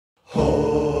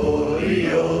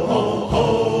Ho-dee-oh-ho,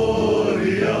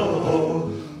 ho-dee-oh-ho,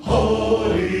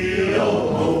 ho-dee-oh-ho-ho.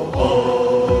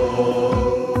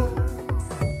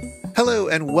 Hello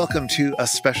and welcome to a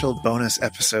special bonus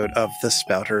episode of the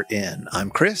Spouter-Inn. I'm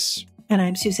Chris. And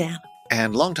I'm Suzanne.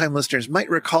 And longtime listeners might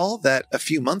recall that a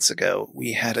few months ago,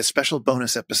 we had a special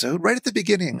bonus episode right at the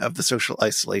beginning of the social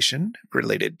isolation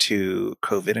related to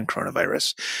COVID and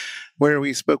coronavirus, where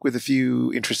we spoke with a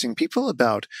few interesting people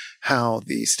about how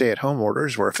the stay-at-home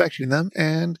orders were affecting them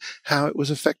and how it was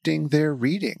affecting their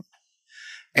reading.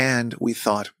 And we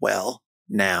thought, well,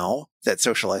 now that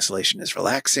social isolation is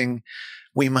relaxing,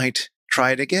 we might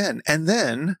try it again. And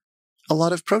then a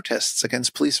lot of protests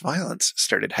against police violence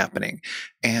started happening,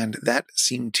 and that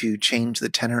seemed to change the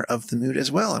tenor of the mood as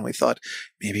well. And we thought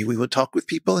maybe we would talk with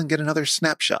people and get another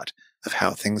snapshot of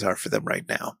how things are for them right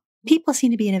now. People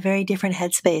seem to be in a very different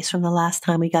headspace from the last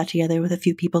time we got together with a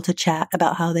few people to chat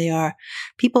about how they are.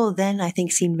 People then, I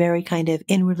think, seemed very kind of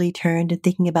inwardly turned and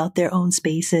thinking about their own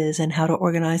spaces and how to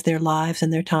organize their lives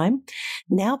and their time.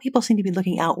 Now people seem to be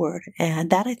looking outward, and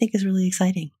that I think is really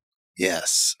exciting.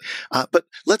 Yes. But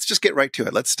let's just get right to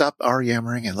it. Let's stop our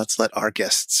yammering and let's let our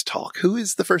guests talk. Who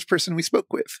is the first person we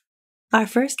spoke with? Our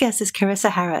first guest is Carissa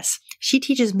Harris. She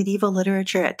teaches medieval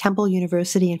literature at Temple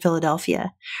University in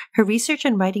Philadelphia. Her research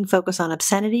and writing focus on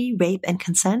obscenity, rape and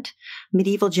consent,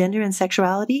 medieval gender and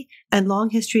sexuality, and long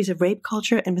histories of rape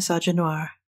culture and misogynoir.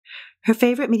 Her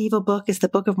favorite medieval book is the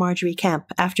Book of Marjorie Kemp,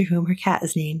 after whom her cat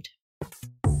is named.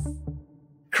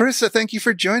 Carissa, thank you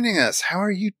for joining us. How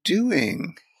are you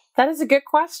doing? That is a good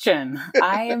question.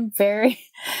 I'm very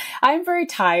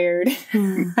tired.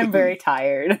 I'm very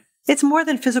tired. It's more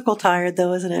than physical tired,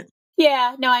 though, isn't it?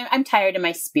 Yeah, no, I'm tired in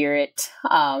my spirit.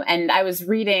 And I was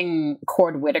reading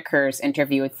Cord Whitaker's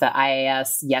interview with the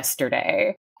IAS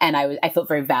yesterday, and I felt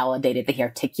very validated that he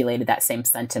articulated that same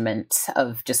sentiment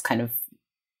of just kind of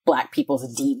Black people's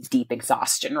deep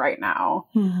exhaustion right now,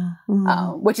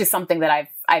 which is something that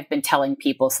I've been telling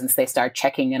people since they started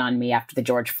checking in on me after the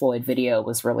George Floyd video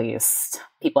was released.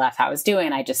 People asked how I was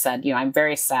doing. I just said, I'm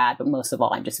very sad, but most of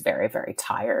all, I'm just very, very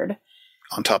tired.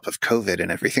 On top of COVID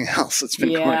and everything else that's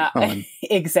been going on.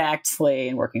 Exactly.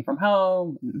 And working from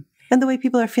home. And the way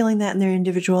people are feeling that in their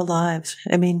individual lives.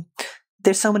 I mean,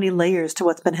 there's so many layers to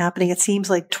what's been happening. It seems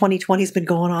like 2020 has been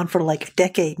going on for like a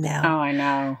decade now. Oh, I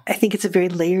know. I think it's a very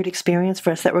layered experience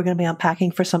for us that we're going to be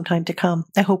unpacking for some time to come.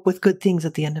 I hope with good things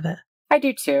at the end of it. I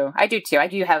do too. I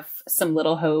do have some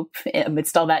little hope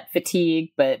amidst all that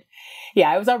fatigue. But yeah,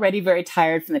 I was already very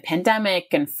tired from the pandemic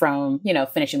and from,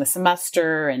 finishing the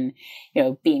semester and,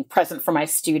 being present for my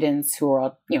students who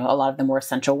are, a lot of them were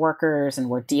essential workers and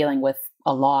were dealing with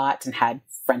a lot and had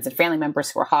friends and family members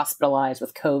who were hospitalized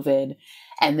with COVID.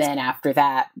 And then after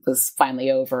that was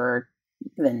finally over,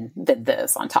 then did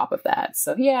this on top of that.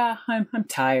 So yeah, I'm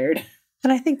tired.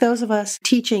 And I think those of us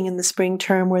teaching in the spring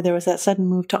term where there was that sudden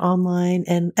move to online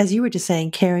and, as you were just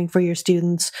saying, caring for your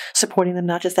students, supporting them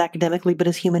not just academically, but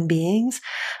as human beings,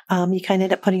 you kind of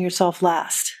end up putting yourself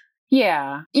last.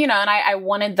 Yeah. And I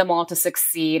wanted them all to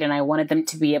succeed and I wanted them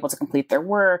to be able to complete their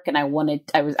work. And I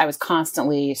was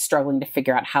constantly struggling to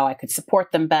figure out how I could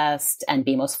support them best and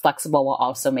be most flexible while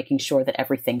also making sure that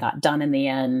everything got done in the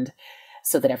end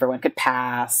so that everyone could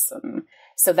pass. And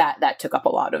so that took up a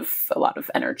lot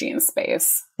of energy and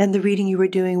space. And the reading you were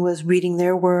doing was reading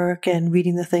their work and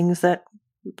reading the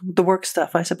work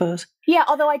stuff, I suppose. Yeah.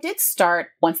 Although I did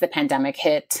start once the pandemic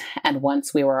hit and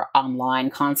once we were online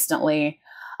constantly,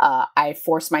 I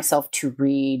forced myself to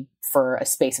read for a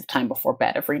space of time before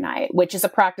bed every night, which is a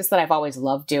practice that I've always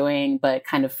loved doing, but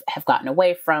kind of have gotten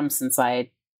away from since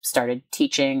I started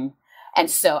teaching.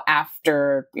 And so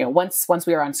after, once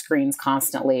we were on screens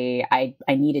constantly, I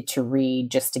needed to read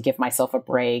just to give myself a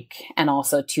break and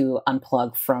also to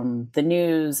unplug from the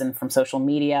news and from social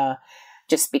media,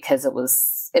 just because it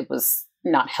was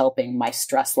not helping my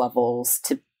stress levels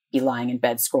to be lying in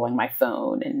bed scrolling my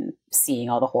phone and seeing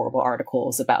all the horrible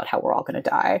articles about how we're all going to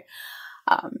die.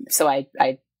 So I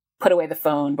put away the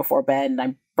phone before bed and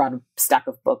I brought a stack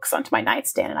of books onto my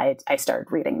nightstand and I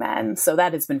started reading then. So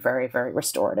that has been very, very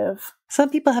restorative. Some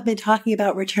people have been talking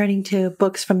about returning to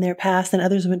books from their past and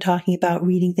others have been talking about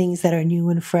reading things that are new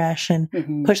and fresh and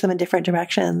push them in different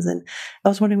directions. And I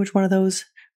was wondering which one of those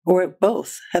or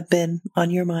both have been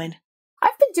on your mind.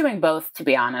 I've been doing both, to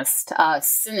be honest.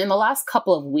 In the last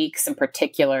couple of weeks in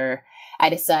particular, I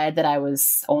decided that I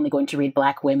was only going to read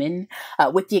Black women,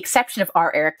 with the exception of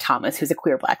R. Eric Thomas, who's a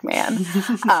queer Black man.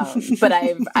 But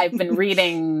I've been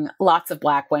reading lots of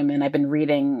Black women. I've been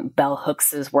reading Bell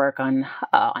Hooks's work on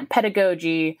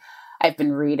pedagogy. I've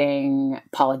been reading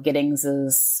Paula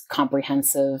Giddings's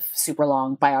comprehensive, super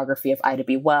long biography of Ida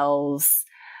B. Wells.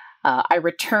 I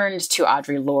returned to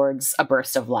Audre Lorde's A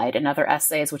Burst of Light and other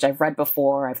essays, which I've read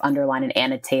before, I've underlined and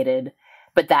annotated,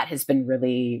 but that has been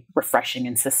really refreshing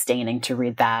and sustaining to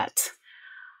read that.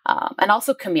 And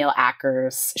also Camille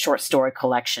Acker's short story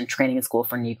collection, Training in School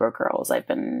for Negro Girls. I've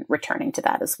been returning to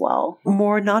that as well.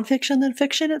 More nonfiction than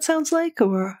fiction, it sounds like?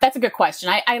 Or That's a good question.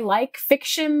 I like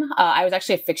fiction. I was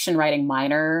actually a fiction writing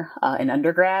minor in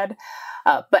undergrad.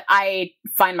 But I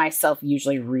find myself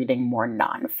usually reading more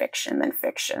nonfiction than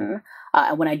fiction.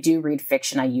 And when I do read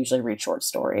fiction, I usually read short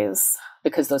stories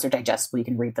because those are digestible. You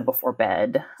can read them before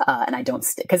bed. And I don't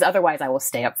because otherwise I will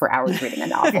stay up for hours reading a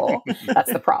novel.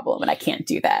 That's the problem. And I can't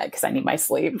do that because I need my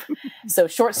sleep. So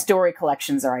short story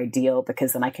collections are ideal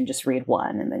because then I can just read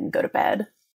one and then go to bed.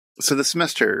 So the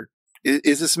semester,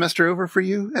 is the semester over for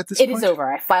you at this point? It is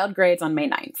over. I filed grades on May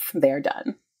 9th. They are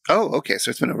done. Oh, okay. So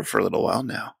it's been over for a little while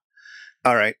now.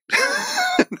 All right.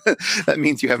 That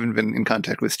means you haven't been in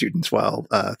contact with students while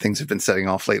things have been setting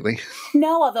off lately.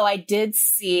 No, although I did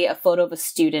see a photo of a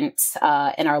student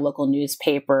in our local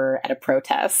newspaper at a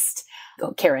protest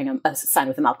carrying a sign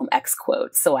with a Malcolm X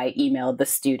quote. So I emailed the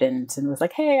student and was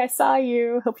like, hey, I saw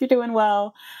you. Hope you're doing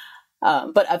well.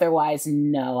 But otherwise,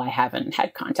 no, I haven't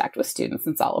had contact with students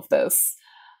since all of this.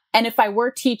 And if I were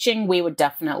teaching, we would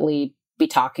definitely be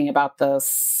talking about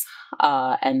this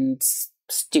and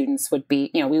students would be,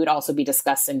 we would also be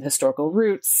discussing the historical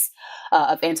roots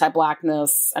of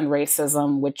anti-Blackness and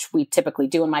racism, which we typically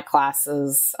do in my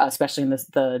classes, especially in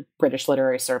the British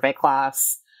Literary Survey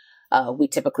class. We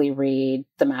typically read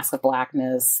The Mask of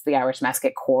Blackness, The Irish Mask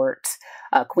at Court,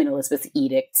 Queen Elizabeth's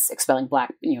edicts expelling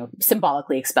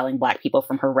symbolically expelling Black people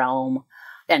from her realm.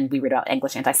 And we read about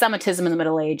English anti-Semitism in the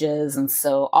Middle Ages. And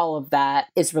so all of that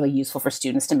is really useful for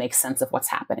students to make sense of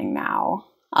what's happening now.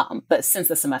 But since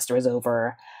the semester is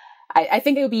over, I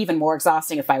think it would be even more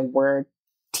exhausting if I were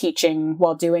teaching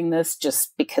while doing this,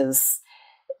 just because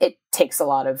it takes a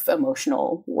lot of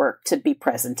emotional work to be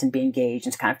present and be engaged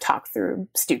and to kind of talk through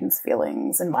students'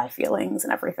 feelings and my feelings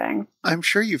and everything. I'm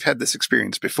sure you've had this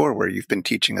experience before where you've been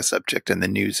teaching a subject and the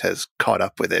news has caught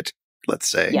up with it, let's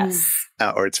say. Yes.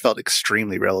 Or it's felt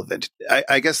extremely relevant.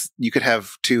 I guess you could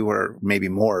have two or maybe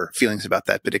more feelings about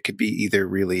that, but it could be either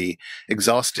really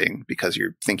exhausting because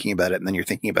you're thinking about it and then you're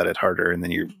thinking about it harder and then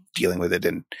you're dealing with it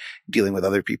and dealing with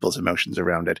other people's emotions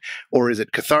around it. Or is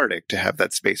it cathartic to have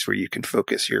that space where you can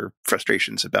focus your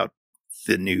frustrations about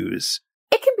the news?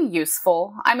 It can be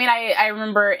useful. I mean, I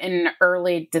remember in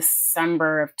early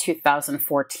December of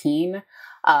 2014,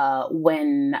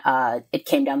 when it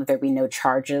came down that there'd be no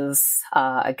charges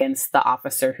against the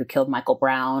officer who killed Michael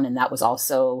Brown. And that was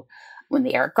also when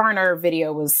the Eric Garner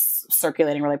video was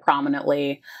circulating really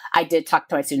prominently. I did talk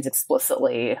to my students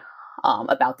explicitly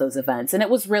about those events. And it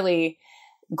was really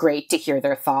great to hear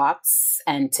their thoughts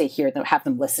and to hear them, have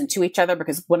them listen to each other.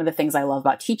 Because one of the things I love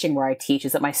about teaching where I teach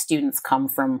is that my students come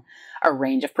from a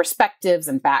range of perspectives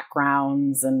and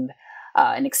backgrounds and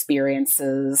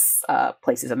experiences,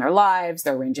 places in their lives,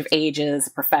 their range of ages,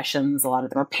 professions. A lot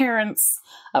of them are parents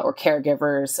or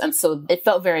caregivers. And so it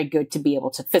felt very good to be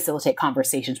able to facilitate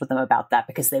conversations with them about that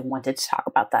because they wanted to talk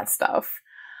about that stuff.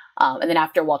 And then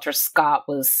after Walter Scott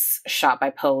was shot by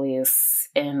police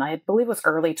in, I believe it was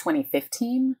early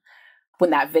 2015, when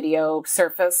that video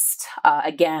surfaced,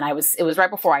 again, it was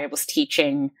right before I was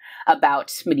teaching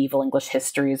about medieval English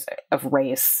histories of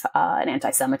race and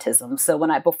anti-Semitism. So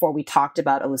before we talked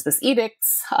about Elizabeth's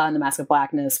edicts and the Mask of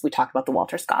Blackness, we talked about the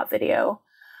Walter Scott video.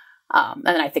 And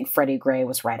then I think Freddie Gray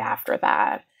was right after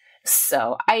that.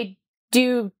 So I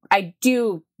do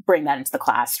bring that into the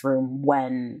classroom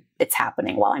when it's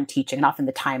happening while I'm teaching. And often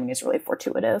the timing is really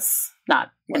fortuitous, not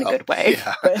in a good way.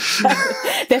 Yeah. But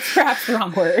that's perhaps the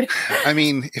wrong word. I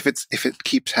mean, if it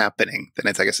keeps happening, then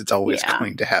I guess it's always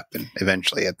going to happen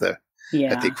eventually at the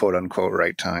quote unquote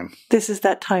right time. This is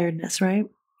that tiredness, right?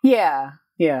 Yeah.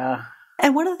 Yeah.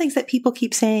 And one of the things that people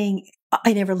keep saying,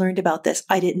 I never learned about this.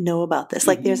 I didn't know about this.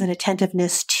 Like there's an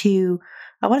attentiveness to,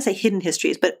 I want to say hidden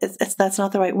histories, but that's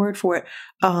not the right word for it.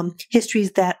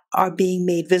 Histories that are being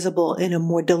made visible in a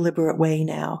more deliberate way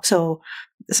now. So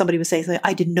somebody was saying,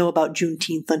 I didn't know about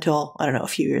Juneteenth until, I don't know, a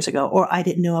few years ago, or I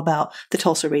didn't know about the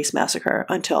Tulsa Race Massacre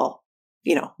until,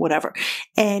 whatever.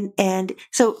 And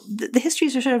so the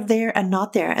histories are sort of there and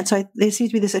not there. And so there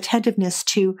seems to be this attentiveness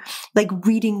to like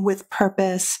reading with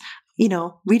purpose,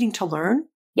 reading to learn.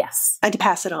 Yes. And to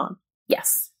pass it on.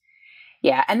 Yes.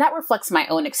 Yeah. And that reflects my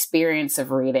own experience of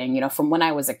reading. From when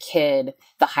I was a kid,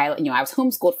 the highlight, I was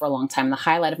homeschooled for a long time. The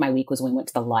highlight of my week was when we went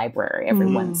to the library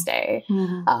every Wednesday.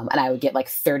 And I would get like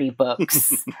 30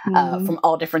 books from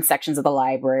all different sections of the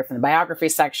library, from the biography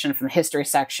section, from the history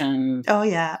section. Oh,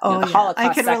 yeah. The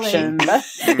Holocaust section,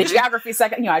 the geography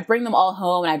section. I'd bring them all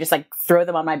home and I'd just like throw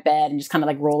them on my bed and just kind of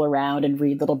like roll around and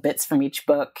read little bits from each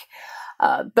book.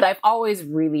 But I've always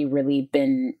really, really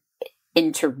been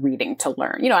into reading to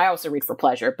learn. I also read for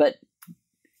pleasure, but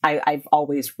I've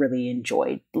always really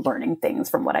enjoyed learning things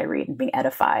from what I read and being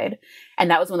edified. And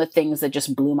that was one of the things that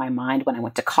just blew my mind when I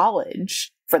went to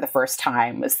college for the first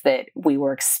time, was that we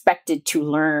were expected to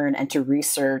learn and to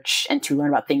research and to learn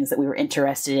about things that we were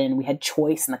interested in. We had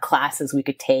choice in the classes we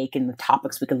could take and the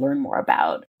topics we could learn more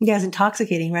about. Yeah, it's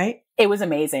intoxicating, right? It was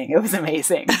amazing.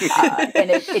 And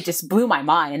it just blew my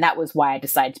mind. And that was why I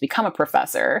decided to become a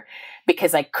professor,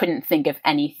 because I couldn't think of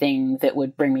anything that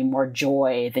would bring me more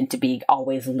joy than to be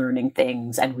always learning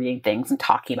things and reading things and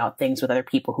talking about things with other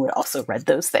people who had also read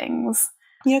those things.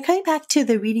 Coming back to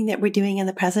the reading that we're doing in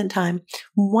the present time,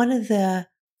 one of the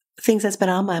things that's been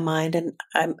on my mind, and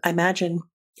I imagine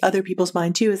other people's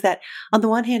mind too, is that on the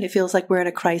one hand, it feels like we're in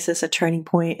a crisis, a turning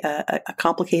point, a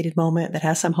complicated moment that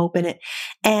has some hope in it.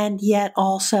 And yet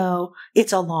also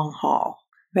it's a long haul,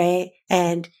 right?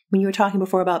 And when you were talking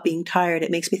before about being tired,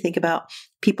 it makes me think about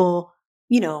people,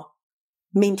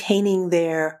 maintaining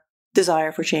their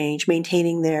desire for change,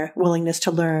 maintaining their willingness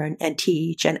to learn and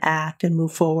teach and act and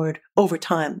move forward over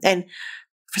time. And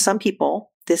for some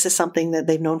people, this is something that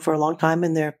they've known for a long time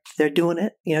and they're doing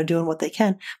it, doing what they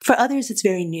can. For others, it's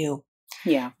very new.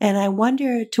 Yeah. And I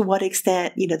wonder to what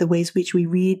extent, the ways which we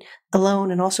read alone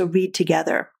and also read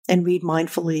together and read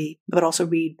mindfully, but also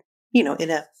read, in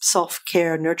a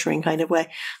self-care, nurturing kind of way.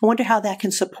 I wonder how that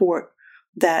can support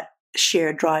that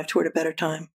shared drive toward a better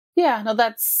time. Yeah, no,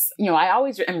 that's, I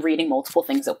always am reading multiple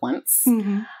things at once.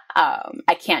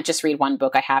 I can't just read one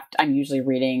book. I'm usually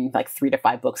reading like 3 to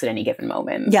 5 books at any given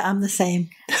moment. Yeah, I'm the same.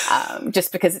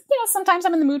 Just because, sometimes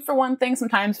I'm in the mood for one thing,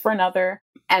 sometimes for another,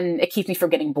 and it keeps me from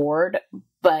getting bored.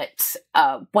 But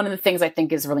one of the things I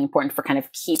think is really important for kind of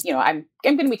I'm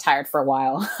going to be tired for a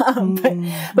while,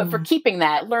 but for keeping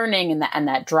that learning and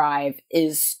that drive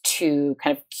is to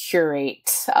kind of curate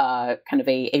kind of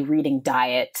a reading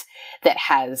diet that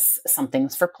has some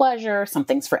things for pleasure, some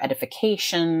things for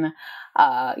edification,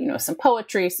 some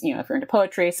poetry, if you're into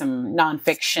poetry, some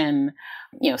nonfiction,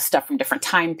 stuff from different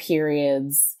time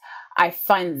periods. I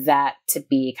find that to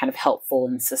be kind of helpful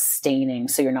and sustaining.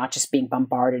 So you're not just being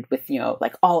bombarded with,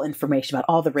 like all information about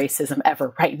all the racism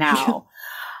ever right now.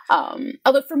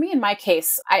 Although for me, in my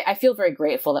case, I feel very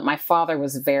grateful that my father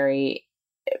was very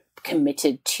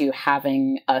committed to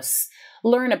having us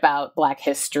learn about Black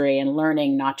history and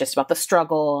learning not just about the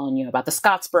struggle and, about the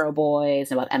Scottsboro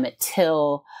Boys and about Emmett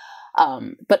Till,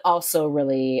 but also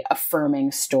really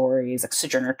affirming stories like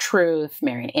Sojourner Truth,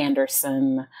 Marian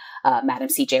Anderson, Madam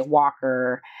C.J.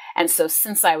 Walker. And so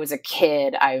since I was a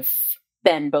kid, I've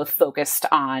been both focused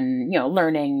on,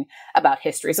 learning about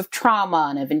histories of trauma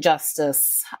and of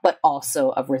injustice, but also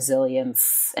of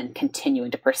resilience and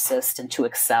continuing to persist and to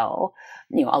excel,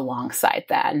 alongside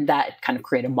that. And that kind of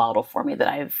created a model for me that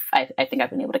I think I've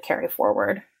been able to carry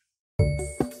forward.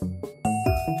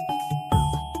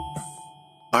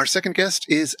 Our second guest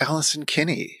is Allison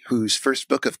Kinney, whose first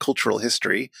book of cultural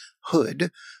history,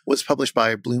 Hood, was published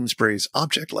by Bloomsbury's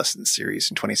Object Lessons series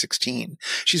in 2016.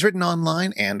 She's written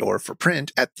online and or for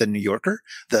print at The New Yorker,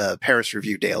 the Paris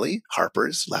Review Daily,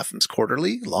 Harper's, Lapham's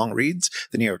Quarterly, Long Reads,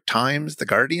 The New York Times, The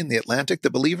Guardian, The Atlantic, The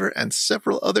Believer, and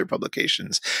several other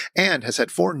publications, and has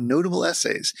had 4 notable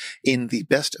essays in the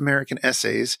Best American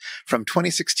Essays from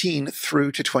 2016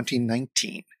 through to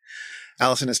 2019.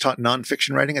 Allison has taught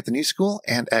nonfiction writing at the New School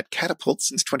and at Catapult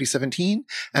since 2017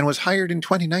 and was hired in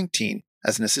 2019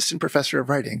 as an assistant professor of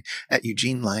writing at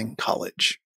Eugene Lang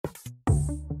College.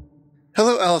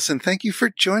 Hello, Allison. Thank you for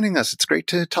joining us. It's great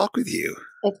to talk with you.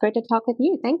 It's great to talk with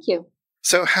you. Thank you.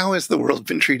 So how has the world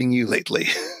been treating you lately?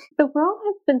 The world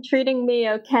has been treating me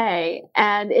okay.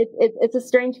 And it's a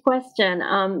strange question.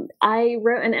 I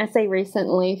wrote an essay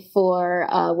recently for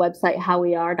a website,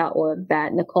 howweare.org,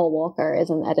 that Nicole Walker is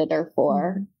an editor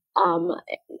for,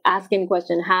 asking the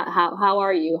question, how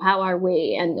are you? How are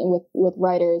we? And with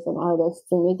writers and artists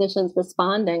and musicians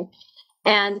responding.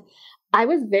 And I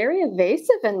was very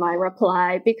evasive in my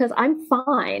reply because I'm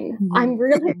fine. I'm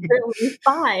really, really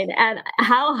fine. And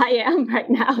how I am right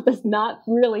now does not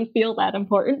really feel that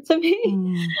important to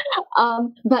me.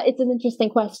 But it's an interesting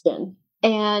question.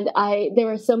 And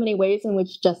there are so many ways in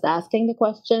which just asking the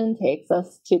question takes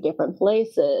us to different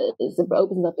places. It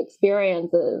opens up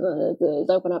experiences. It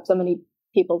opens up so many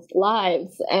people's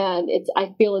lives. And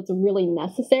I feel it's really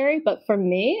necessary. But for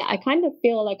me, I kind of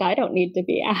feel like I don't need to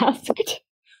be asked.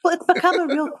 Well, it's become a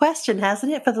real question,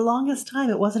 hasn't it? For the longest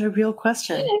time, it wasn't a real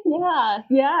question.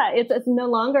 Yeah. It's no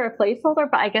longer a placeholder,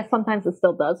 but I guess sometimes it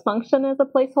still does function as a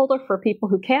placeholder for people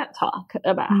who can't talk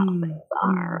about how things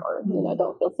are, or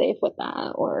don't feel safe with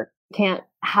that, or can't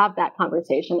have that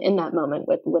conversation in that moment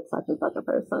with such and such a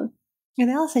person.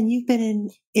 And Allison, you've been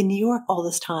in New York all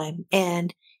this time,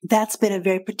 and that's been a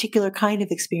very particular kind of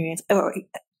experience, or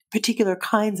particular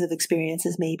kinds of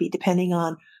experiences, maybe, depending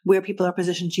on where people are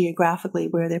positioned geographically,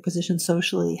 where they're positioned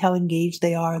socially, how engaged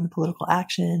they are in the political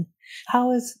action.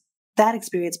 How has that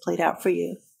experience played out for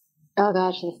you? Oh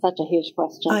gosh, it's such a huge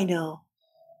question. I know.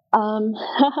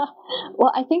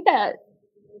 Well, I think that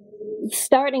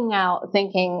starting out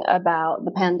thinking about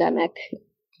the pandemic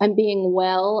and being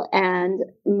well, and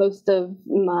most of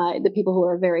the people who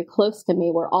are very close to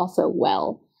me were also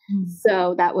well.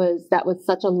 So that was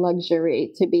such a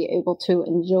luxury to be able to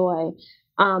enjoy.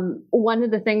 One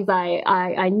of the things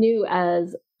I knew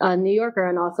as a New Yorker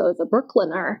and also as a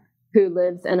Brooklyner who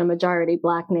lives in a majority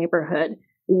Black neighborhood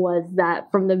was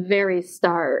that from the very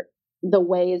start, the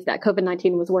ways that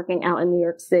COVID-19 was working out in New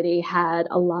York City had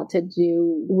a lot to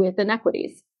do with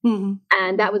inequities. Mm-hmm.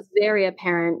 And that was very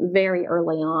apparent very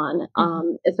early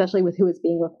on, especially with who was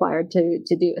being required to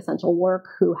do essential work,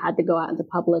 who had to go out into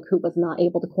public, who was not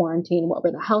able to quarantine, what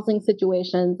were the housing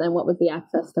situations, and what was the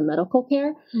access to medical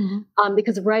care. Mm-hmm.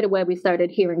 Because right away we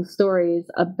started hearing stories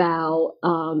about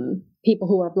people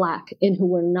who are Black and who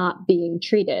were not being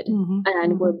treated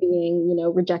and were being,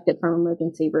 rejected from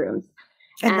emergency rooms.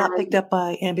 And not picked up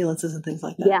by ambulances and things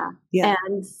like that. Yeah.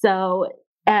 And so...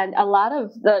 And a lot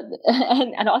of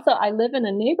and also I live in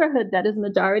a neighborhood that is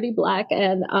majority Black,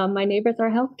 and my neighbors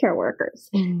are healthcare workers.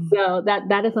 So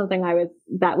that is something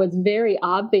that was very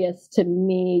obvious to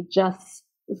me just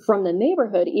from the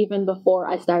neighborhood, even before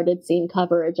I started seeing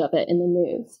coverage of it in the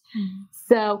news.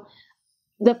 So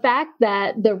the fact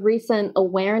that the recent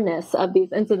awareness of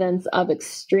these incidents of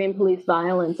extreme police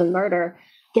violence and murder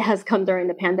has come during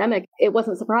the pandemic, it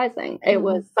wasn't surprising. It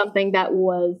was something that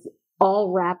was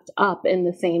all wrapped up in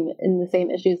the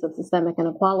same issues of systemic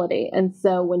inequality. And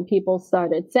so when people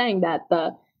started saying that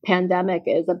the pandemic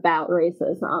is about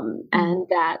racism and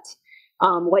that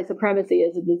white supremacy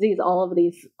is a disease, all of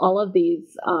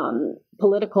these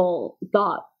political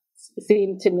thoughts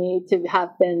seemed to me to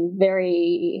have been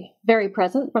very, very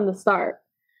present from the start.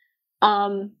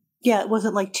 It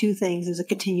wasn't like two things. It was a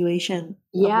continuation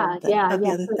of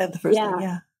the first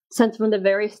thing. Since from the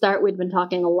very start, we'd been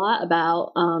talking a lot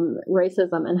about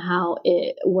racism and how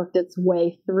it worked its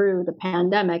way through the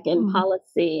pandemic in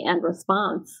policy and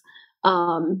response.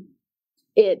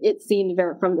 It seemed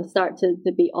from the start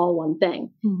to be all one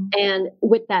thing. And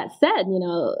with that said,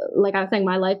 like I was saying,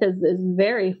 my life is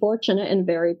very fortunate and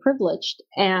very privileged.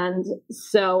 And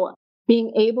so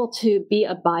being able to be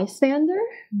a bystander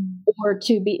or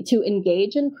to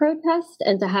engage in protest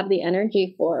and to have the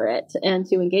energy for it and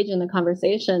to engage in the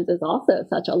conversations is also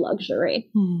such a luxury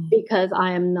because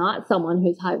I am not someone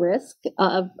who's high risk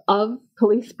of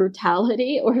police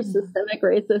brutality or systemic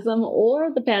racism or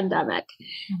the pandemic.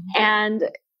 And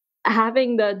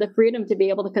having the freedom to be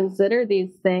able to consider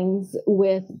these things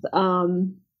with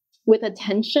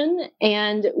attention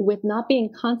and with not being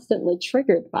constantly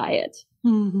triggered by it.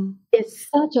 It's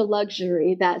such a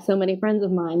luxury that so many friends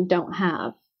of mine don't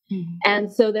have.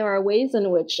 And so there are ways in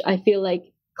which I feel like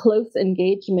close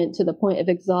engagement to the point of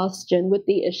exhaustion with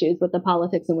the issues, with the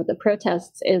politics and with the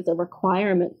protests is a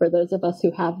requirement for those of us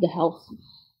who have the health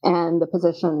and the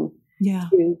position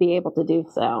to be able to do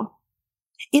so.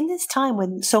 In this time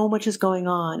when so much is going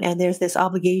on and there's this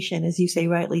obligation, as you say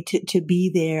rightly, to be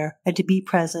there and to be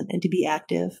present and to be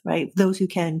active, right? Those who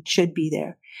can should be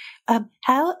there.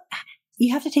 How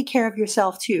you have to take care of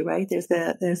yourself too, right? There's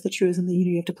the truism that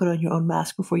you have to put on your own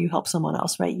mask before you help someone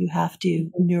else, right? You have to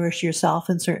nourish yourself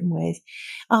in certain ways.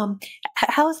 How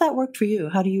has that worked for you?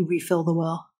 How do you refill the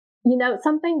well?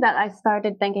 Something that I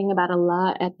started thinking about a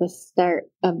lot at the start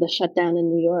of the shutdown in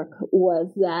New York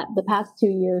was that the past 2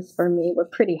 years for me were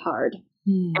pretty hard.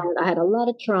 And I had a lot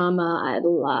of trauma. I had a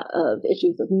lot of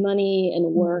issues with money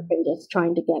and work and just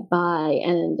trying to get by.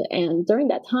 And during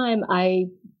that time, I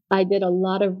did a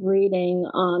lot of reading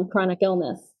on chronic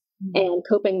illness and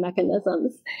coping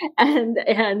mechanisms and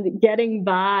getting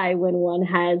by when one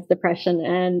has depression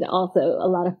and also a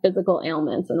lot of physical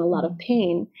ailments and a lot of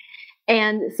pain.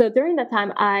 And so during that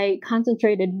time, I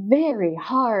concentrated very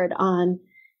hard on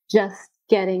just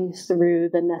getting through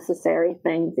the necessary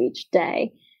things each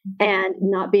day and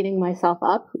not beating myself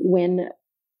up when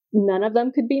none of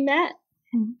them could be met.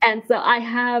 And so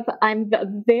I'm a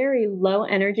very low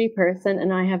energy person,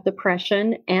 and I have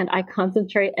depression, and I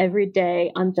concentrate every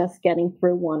day on just getting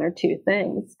through one or two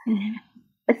things.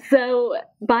 So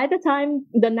by the time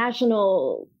the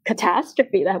national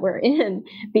catastrophe that we're in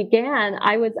began,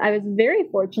 I was very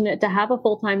fortunate to have a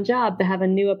full-time job, to have a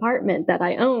new apartment that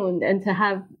I owned, and to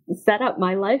have set up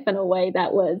my life in a way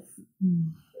that was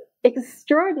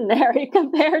extraordinary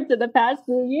compared to the past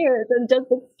few years, and just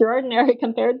extraordinary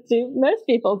compared to most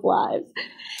people's lives.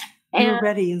 You were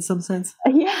ready in some sense.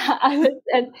 Yeah,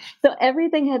 and so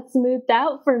everything had smoothed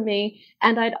out for me,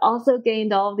 and I'd also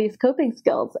gained all of these coping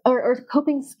skills, or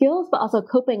coping skills, but also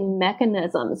coping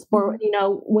mechanisms for,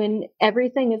 when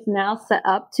everything is now set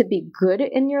up to be good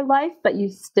in your life, but you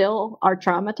still are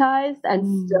traumatized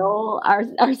and still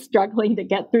are struggling to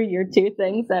get through your two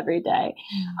things every day.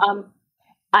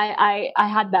 I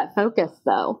had that focus,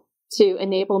 though, to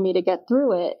enable me to get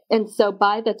through it. And so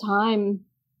by the time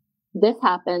this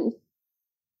happened,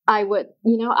 I would,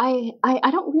 I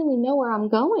don't really know where I'm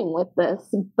going with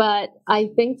this, but I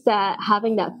think that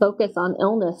having that focus on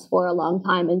illness for a long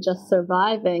time and just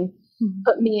surviving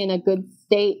put me in a good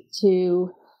state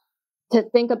to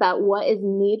think about what is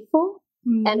needful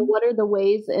and what are the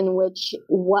ways in which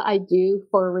what I do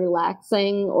for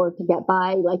relaxing or to get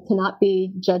by, like to not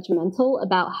be judgmental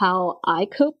about how I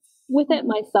cope with it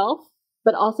myself,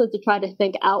 but also to try to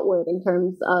think outward in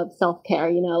terms of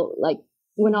self-care. Like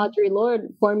when Audre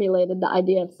Lorde formulated the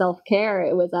idea of self-care,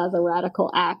 it was as a radical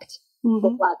act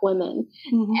for Black women.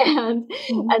 And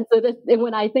so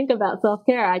when I think about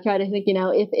self-care, I try to think,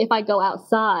 if I go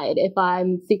outside, if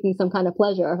I'm seeking some kind of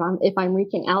pleasure, if I'm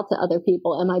reaching out to other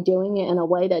people, am I doing it in a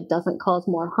way that doesn't cause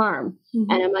more harm?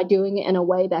 And am I doing it in a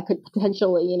way that could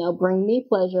potentially, bring me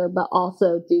pleasure, but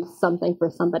also do something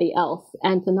for somebody else,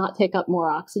 and to not take up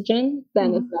more oxygen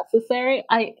than is necessary?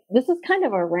 This is kind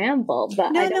of a ramble,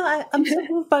 but I'm so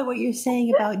moved by what you're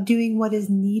saying about doing what is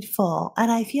needful.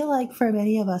 And I feel like for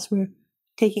many of us, we're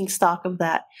taking stock of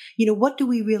that. What do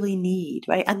we really need,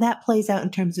 right? And that plays out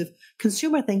in terms of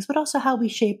consumer things, but also how we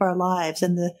shape our lives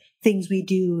and the things we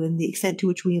do and the extent to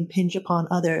which we impinge upon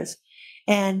others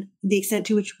and the extent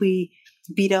to which we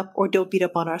beat up or don't beat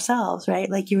up on ourselves, right?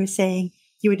 Like you were saying,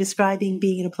 you were describing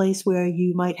being in a place where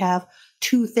you might have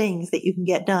two things that you can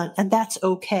get done, and that's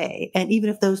okay. And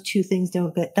even if those two things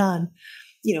don't get done,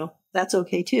 that's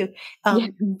okay too.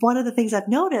 One of the things I've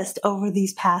noticed over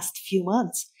these past few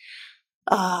months,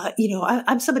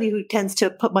 I'm somebody who tends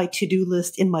to put my to-do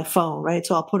list in my phone, right?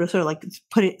 So I'll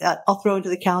I'll throw into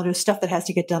the calendar stuff that has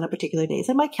to get done on particular days.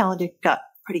 And my calendar got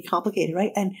pretty complicated,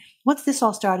 right? And once this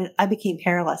all started, I became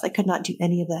paralyzed. I could not do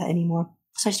any of that anymore.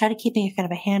 So I started keeping a kind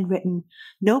of a handwritten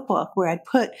notebook where I'd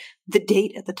put the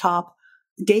date at the top,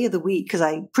 day of the week, because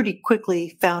I pretty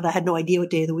quickly found I had no idea what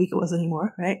day of the week it was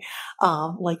anymore, right?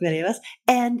 Like many of us.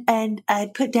 And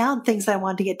I'd put down things that I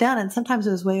wanted to get done. And sometimes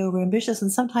it was way over ambitious,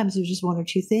 and sometimes it was just one or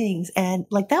two things. And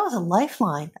like that was a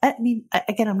lifeline. I mean,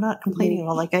 again, I'm not complaining at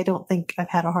all. Like I don't think I've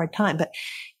had a hard time, but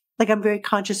like I'm very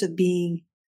conscious of being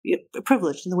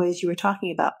privileged in the ways you were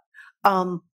talking about.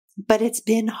 But it's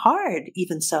been hard,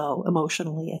 even so,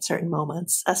 emotionally at certain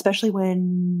moments, especially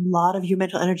when a lot of your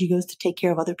mental energy goes to take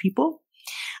care of other people.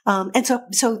 And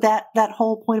so that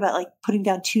whole point about like putting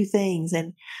down two things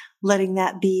and letting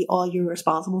that be all you're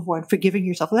responsible for and forgiving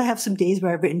yourself. I have some days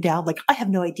where I've written down, like, I have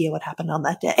no idea what happened on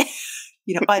that day.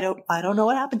 I don't know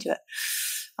what happened to it.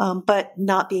 But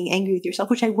not being angry with yourself,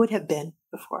 which I would have been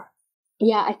before.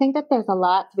 Yeah, I think that there's a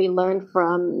lot to be learned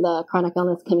from the chronic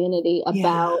illness community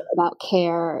about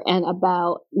care and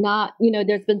about not,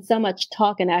 there's been so much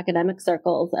talk in academic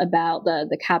circles about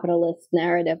the capitalist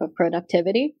narrative of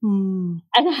productivity and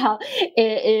how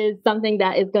it is something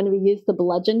that is going to be used to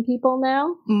bludgeon people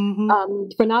now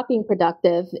for not being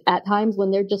productive at times when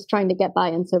they're just trying to get by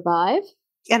and survive.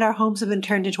 And our homes have been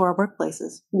turned into our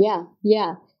workplaces. Yeah.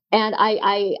 And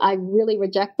I really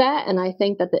reject that. And I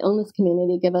think that the illness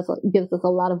community gives us a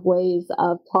lot of ways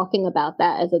of talking about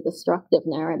that as a destructive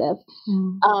narrative.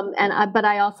 But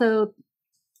I also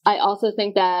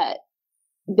think that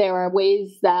there are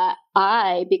ways that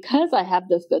because I have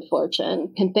this good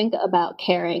fortune, can think about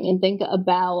caring and think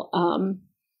about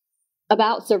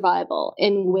survival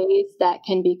in ways that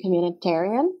can be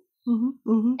communitarian.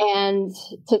 And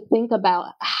to think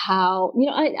about how,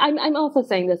 I'm also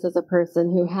saying this as a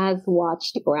person who has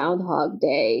watched Groundhog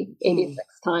Day 86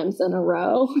 times in a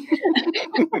row.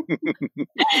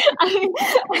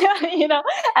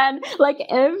 And like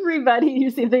everybody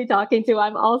you seem to be talking to,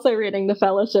 I'm also reading The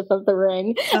Fellowship of the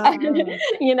Ring.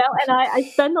 And I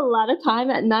spend a lot of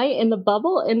time at night in the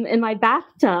bubble in my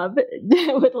bathtub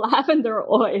with lavender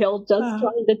oil, just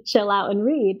trying to chill out and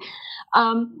read.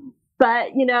 But,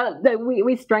 that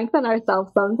we strengthen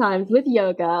ourselves sometimes with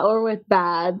yoga or with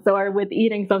baths or with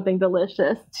eating something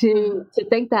delicious to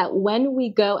think that when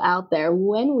we go out there,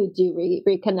 when we do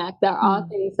reconnect, there are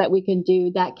things that we can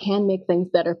do that can make things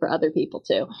better for other people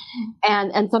too.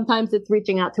 And sometimes it's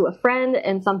reaching out to a friend,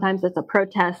 and sometimes it's a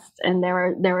protest. And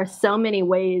there are so many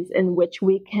ways in which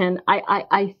we can,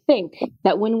 I think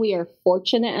that when we are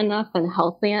fortunate enough and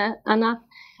healthy enough,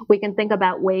 we can think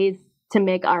about ways to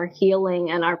make our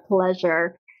healing and our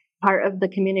pleasure part of the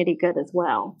community good as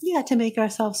well. Yeah, to make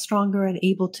ourselves stronger and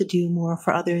able to do more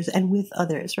for others and with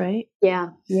others, right? Yeah.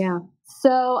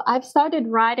 So I've started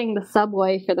riding the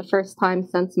subway for the first time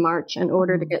since March in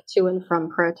order to get to and from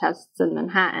protests in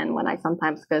Manhattan when I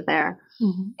sometimes go there.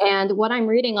 And what I'm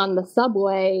reading on the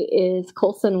subway is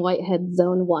Colson Whitehead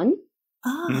Zone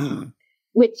 1.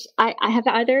 Which I have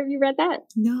either of you read that?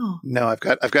 No, I've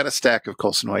got a stack of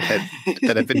Colson Whitehead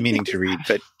that I've been meaning to read,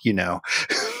 but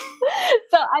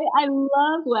So I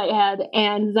love Whitehead,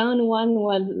 and Zone 1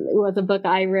 was a book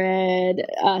I read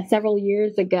several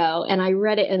years ago, and I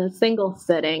read it in a single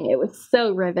sitting. It was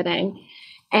so riveting.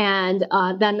 And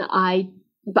then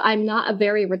but I'm not a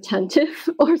very retentive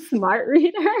or smart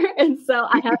reader. And so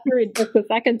I have to read books a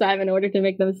second time in order to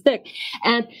make them stick.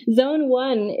 And Zone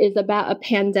 1 is about a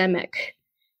pandemic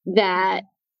that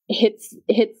hits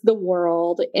the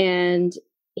world and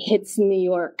hits New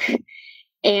York.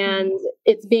 And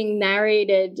it's being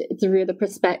narrated through the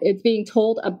perspective, it's being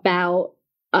told about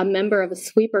a member of a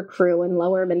sweeper crew in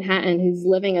Lower Manhattan who's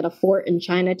living at a fort in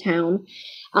Chinatown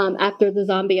after the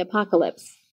zombie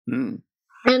apocalypse.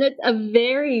 And it's a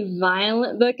very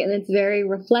violent book, and it's very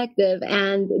reflective.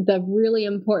 And the really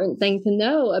important thing to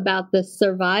know about the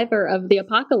survivor of the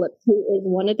apocalypse, who is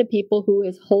one of the people who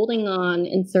is holding on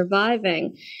and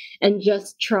surviving and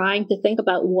just trying to think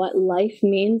about what life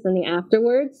means in the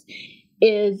afterwards,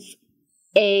 is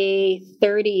a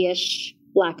 30-ish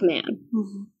Black man.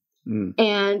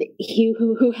 And he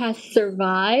who has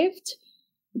survived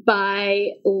by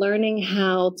learning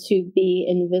how to be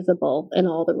invisible in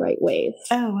all the right ways.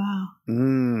 Oh, wow.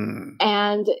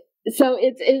 And so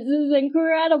it's this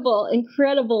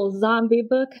incredible zombie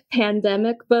book,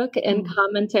 pandemic book, and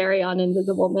commentary on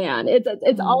Invisible Man.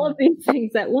 It's all of these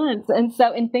things at once. And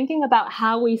so in thinking about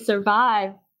how we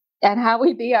survive and how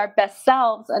we be our best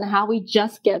selves and how we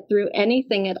just get through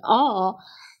anything at all,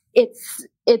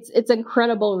 it's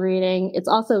incredible reading. It's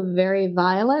also very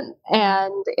violent,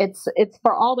 and it's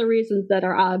for all the reasons that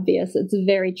are obvious. It's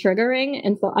very triggering,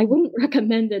 and so I wouldn't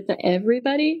recommend it to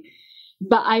everybody.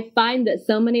 But I find that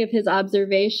so many of his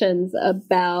observations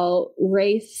about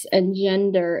race and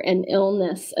gender and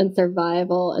illness and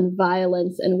survival and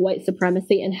violence and white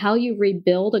supremacy and how you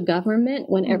rebuild a government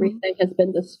when everything has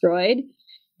been destroyed,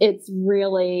 it's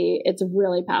really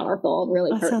powerful,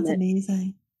 really pertinent. That sounds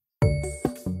amazing.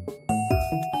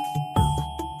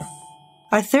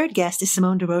 Our third guest is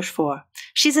Simone de Rochefort.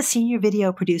 She's a senior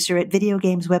video producer at video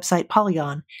games website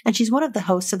Polygon, and she's one of the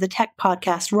hosts of the tech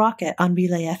podcast Rocket on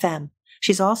Relay FM.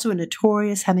 She's also a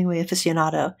notorious Hemingway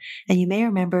aficionado, and you may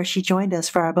remember she joined us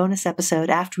for our bonus episode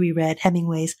after we read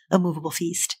Hemingway's A Movable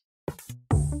Feast.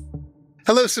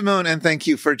 Hello, Simone, and thank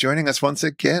you for joining us once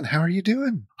again. How are you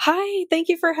doing? Hi, thank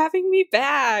you for having me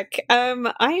back.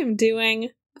 I am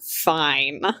doing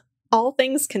fine. All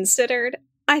things considered,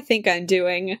 I think I'm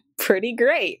doing pretty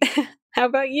great. How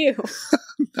about you?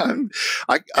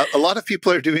 A lot of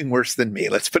people are doing worse than me.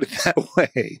 Let's put it that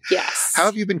way. Yes. How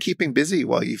have you been keeping busy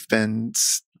while you've been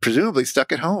presumably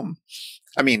stuck at home?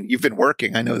 I mean, you've been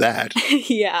working. I know that.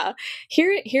 Yeah.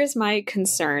 Here's my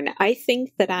concern. I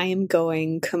think that I am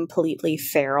going completely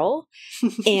feral.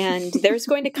 And there's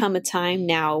going to come a time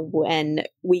now when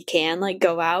we can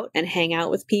go out and hang out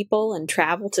with people and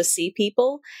travel to see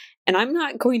people. And I'm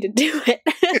not going to do it.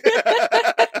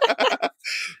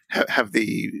 Have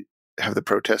the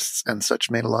protests and such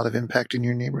made a lot of impact in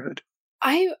your neighborhood?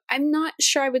 I'm not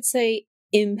sure I would say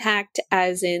impact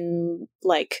as in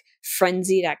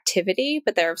frenzied activity,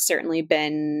 but there have certainly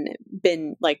been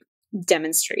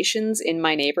demonstrations in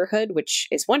my neighborhood, which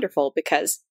is wonderful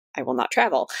because I will not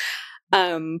travel.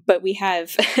 But we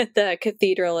have the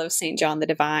Cathedral of St. John the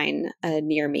Divine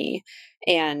near me,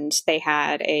 and they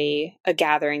had a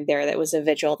gathering there that was a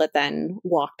vigil that then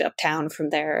walked uptown from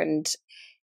there, and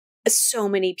so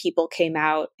many people came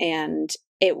out, and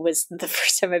it was the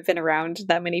first time I've been around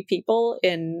that many people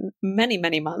in many,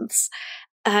 many months.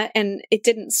 And it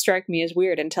didn't strike me as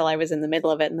weird until I was in the middle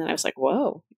of it. And then I was like,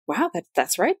 whoa, wow,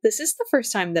 that's right. This is the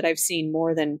first time that I've seen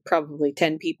more than probably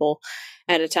 10 people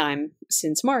at a time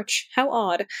since March. How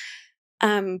odd.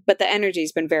 But the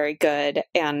energy's been very good.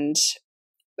 And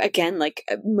again, like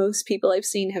most people I've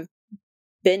seen have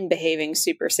been behaving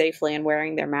super safely and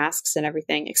wearing their masks and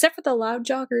everything, except for the loud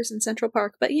joggers in Central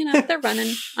Park. But, you know, they're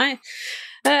running.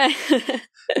 Yeah,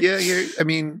 I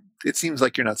mean, it seems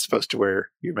like you're not supposed to wear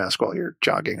your mask while you're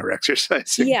jogging or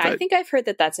exercising. Yeah, but... I think I've heard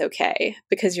that that's okay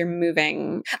because you're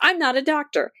moving. I'm not a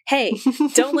doctor. Hey,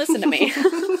 don't listen to me.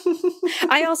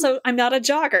 I'm not a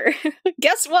jogger.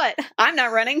 Guess what? I'm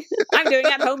not running. I'm doing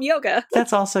at-home yoga.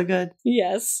 That's also good.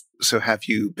 Yes. So have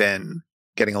you been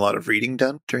getting a lot of reading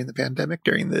done during the pandemic,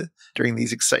 during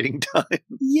these exciting times?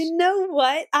 You know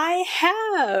what? I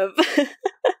have.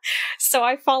 So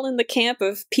I fall in the camp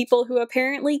of people who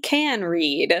apparently can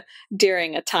read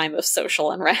during a time of social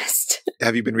unrest.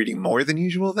 Have you been reading more than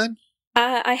usual then?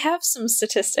 I have some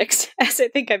statistics, as I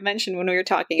think I mentioned when we were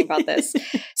talking about this.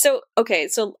 So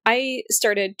I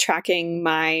started tracking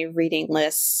my reading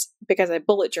lists because I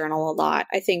bullet journal a lot,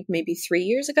 I think maybe 3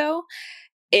 years ago.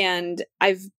 And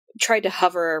I've tried to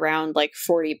hover around like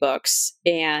 40 books.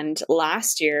 And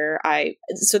last year,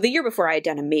 the year before I had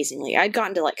done amazingly. I'd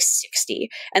gotten to like 60.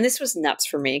 And this was nuts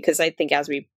for me because I think, as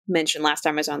we mentioned last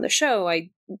time I was on the show, I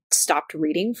stopped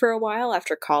reading for a while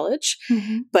after college.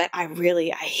 Mm-hmm. But I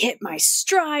hit my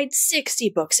stride,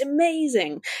 60 books.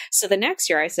 Amazing. So the next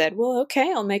year I said, well,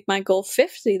 okay, I'll make my goal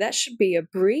 50. That should be a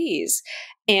breeze.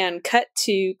 And cut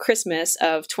to Christmas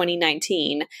of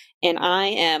 2019. And I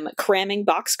am cramming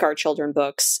Boxcar Children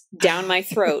books down my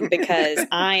throat because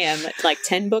I am like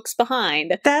 10 books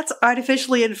behind. That's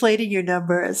artificially inflating your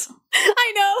numbers.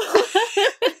 I know.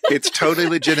 It's totally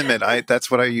legitimate. That's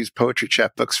what I used poetry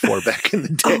chapbooks for back in the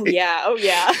day. Oh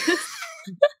yeah.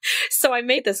 So I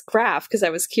made this graph because I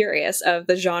was curious of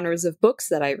the genres of books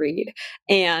that I read.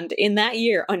 And in that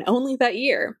year, and only that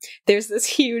year, there's this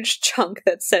huge chunk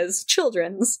that says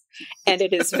children's. And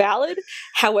it is valid.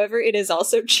 However, it is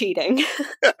also cheating.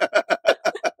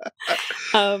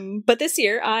 But this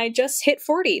year, I just hit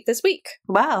 40 this week.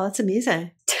 Wow, that's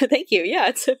amazing. Thank you.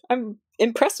 Yeah, I'm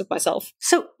impressed with myself.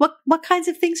 So what kinds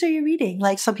of things are you reading?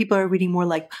 Like some people are reading more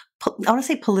like, I want to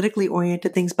say politically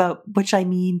oriented things, but which I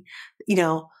mean,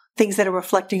 things that are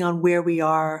reflecting on where we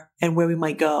are and where we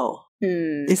might go.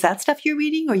 Is that stuff you're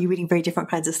reading, or are you reading very different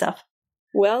kinds of stuff?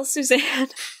 Well, Suzanne,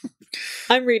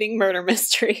 I'm reading murder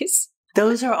mysteries.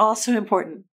 Those are also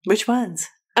important. Which ones?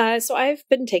 So I've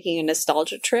been taking a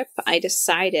nostalgia trip. I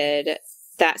decided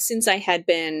that since I had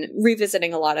been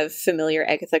revisiting a lot of familiar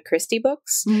Agatha Christie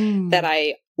books, that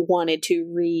I wanted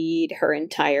to read her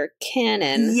entire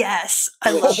canon. Yes,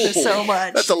 I love her so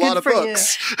much. That's a lot of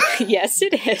books. Yes,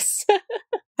 it is.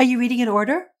 Are you reading in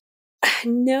order?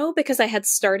 No, because I had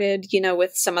started,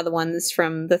 with some of the ones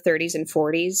from the 30s and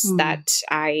 40s that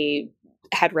I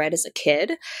had read as a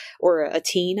kid or a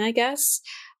teen, I guess.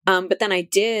 But then I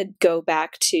did go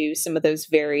back to some of those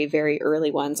very, very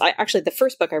early ones. The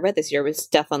first book I read this year was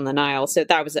Death on the Nile. So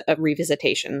that was a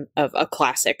revisitation of a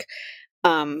classic.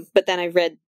 But then I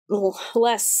read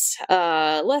less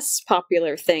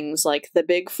popular things like The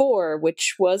Big Four,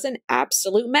 which was an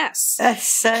absolute mess. That's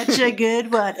such a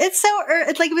good one. It's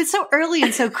so early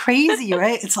and so crazy,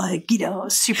 right? It's like,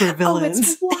 super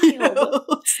villains. Oh,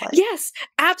 it's wild. Yes,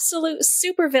 absolute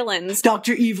super villains.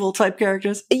 Dr. Evil type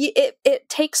characters. It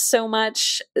takes so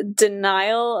much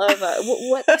denial of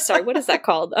what? Sorry, what is that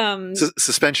called?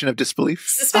 Suspension of disbelief.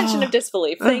 Suspension of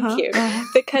disbelief. Thank you.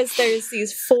 Because there's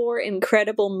these 4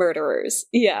 incredible murderers.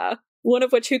 Yeah. One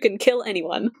of which who can kill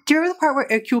anyone. Do you remember the part where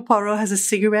Hercule Poirot has a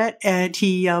cigarette and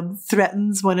he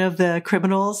threatens one of the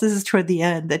criminals? This is toward the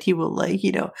end, that he will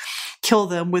kill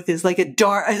them with his a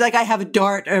dart. I have a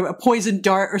dart or a poison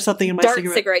dart or something in my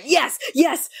cigarette.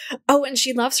 Yes. Oh, and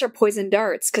she loves her poison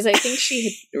darts because I think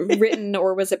she had written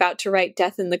or was about to write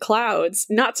Death in the Clouds.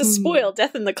 Not to spoil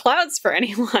Death in the Clouds for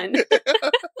anyone.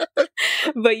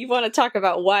 But you want to talk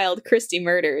about wild Christie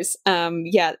murders.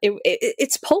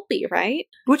 It's pulpy, right?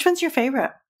 Which one's your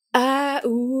favorite?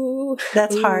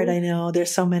 That's hard, I know.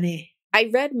 There's so many. I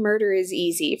read Murder is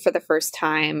Easy for the first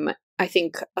time, I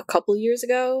think a couple years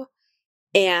ago.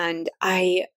 And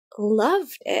I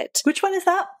loved it. Which one is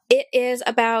that? It is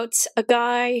about a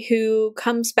guy who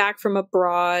comes back from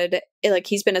abroad, like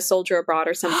he's been a soldier abroad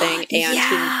or something,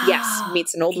 and he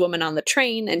meets an old woman on the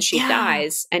train, and she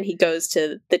dies, and he goes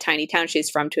to the tiny town she's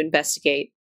from to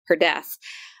investigate her death.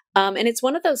 And it's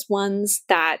one of those ones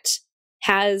that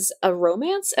has a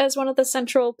romance as one of the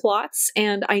central plots,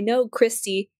 and I know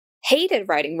Christie hated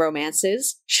writing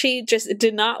romances. She just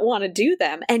did not want to do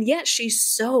them, and yet she's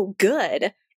so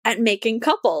good at making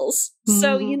couples.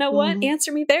 So, you know what?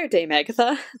 Answer me there, Dame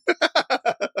Agatha.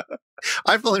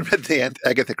 I've only read the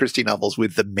Agatha Christie novels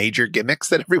with the major gimmicks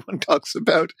that everyone talks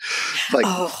about. Like,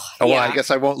 well, I guess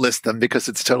I won't list them because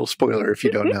it's a total spoiler if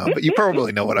you don't know, but you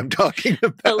probably know what I'm talking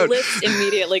about. A list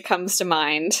immediately comes to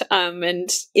mind.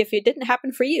 And if it didn't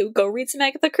happen for you, go read some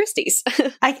Agatha Christie's.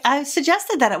 I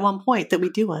suggested that at one point that we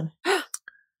do one.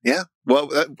 Yeah.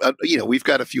 Well, we've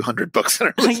got a few hundred books on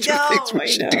our list of things we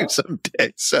should do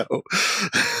someday. So,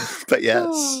 but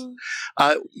yes.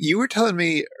 You were telling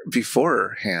me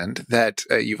beforehand that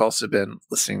you've also been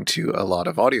listening to a lot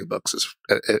of audiobooks,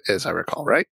 as I recall,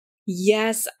 right?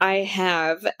 Yes, I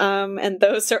have. And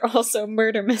those are also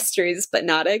murder mysteries, but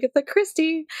not Agatha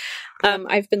Christie.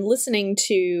 I've been listening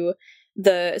to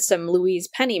some Louise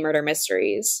Penny murder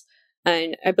mysteries.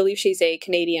 And I believe she's a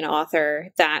Canadian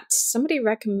author that somebody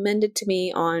recommended to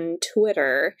me on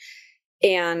Twitter.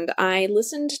 And I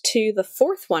listened to the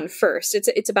fourth one first.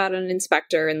 It's about an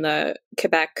inspector in the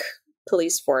Quebec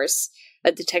police force,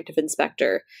 a detective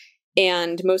inspector.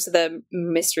 And most of the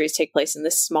mysteries take place in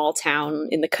this small town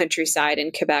in the countryside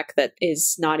in Quebec that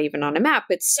is not even on a map.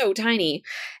 It's so tiny.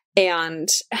 And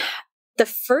the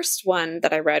first one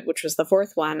that I read, which was the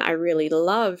fourth one, I really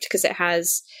loved because it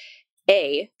has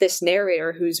this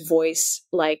narrator whose voice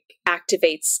like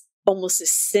activates almost a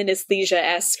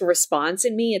synesthesia-esque response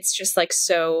in me. It's just like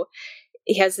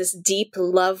he has this deep,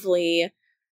 lovely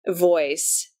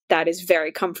voice that is very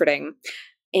comforting.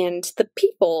 And the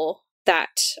people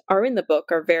that are in the book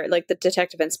are very, like the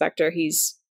detective inspector,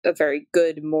 he's a very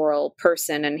good moral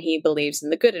person and he believes in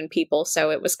the good in people.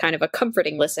 So it was kind of a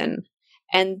comforting listen.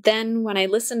 And then when I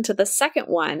listened to the second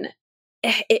one,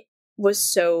 it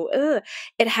was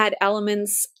it had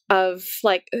elements of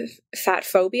like fat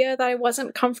phobia that I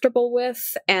wasn't comfortable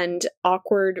with and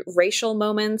awkward racial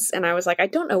moments. And I was like, I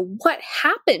don't know what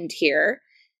happened here,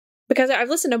 because I've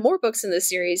listened to more books in this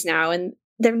series now and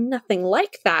they're nothing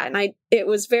like that. And it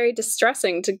was very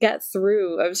distressing to get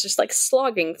through. I was just like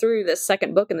slogging through this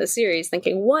second book in the series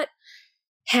thinking, what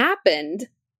happened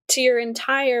to your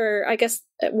entire, I guess,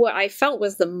 what I felt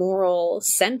was the moral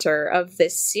center of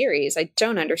this series? I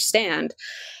don't understand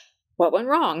what went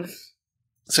wrong.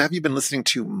 So have you been listening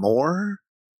to more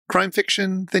crime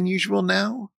fiction than usual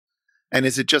now? And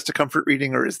is it just a comfort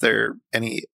reading, or is there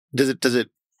any, does it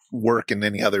work in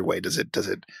any other way? Does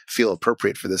it feel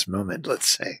appropriate for this moment, let's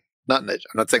say? I'm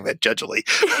not saying that judgily.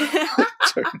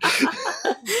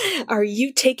 Are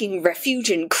you taking refuge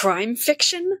in crime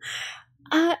fiction?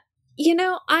 I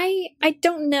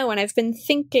don't know, and I've been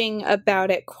thinking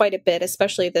about it quite a bit,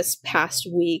 especially this past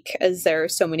week, as there are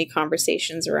so many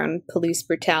conversations around police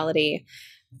brutality.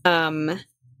 And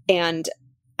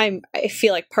I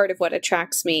feel like part of what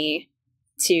attracts me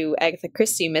to Agatha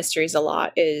Christie mysteries a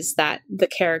lot is that the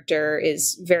character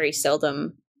is very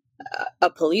seldom a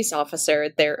police officer,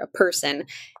 they're a person.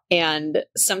 And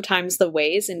sometimes the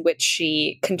ways in which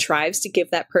she contrives to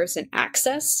give that person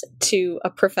access to a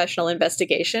professional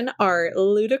investigation are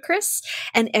ludicrous.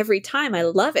 And every time I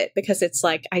love it because it's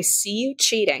like, I see you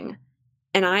cheating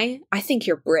and I think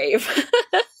you're brave.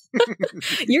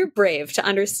 You're brave to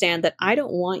understand that I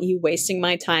don't want you wasting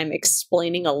my time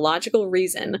explaining a logical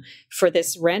reason for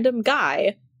this random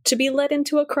guy to be led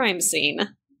into a crime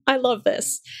scene. I love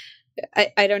this.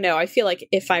 I don't know. I feel like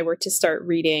if I were to start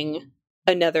reading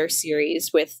another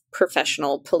series with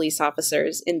professional police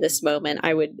officers in this moment,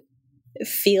 I would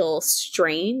feel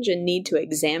strange and need to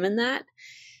examine that.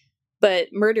 But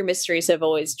murder mysteries have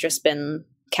always just been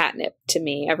catnip to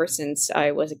me ever since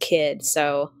I was a kid.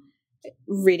 So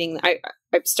I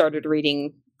started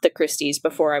reading the Christies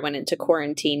before I went into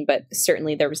quarantine, but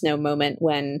certainly there was no moment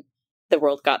when the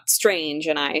world got strange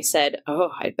and I said, oh,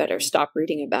 I'd better stop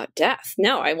reading about death.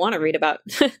 No, I want to read about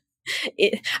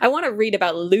I want to read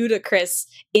about ludicrous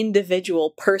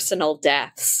individual personal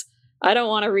deaths. I don't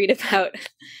want to read about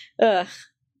the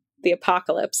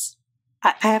apocalypse.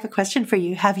 I have a question for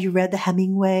you. Have you read the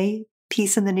Hemingway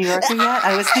piece in the New Yorker yet?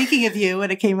 I was thinking of you when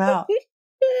it came out.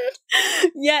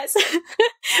 Yes.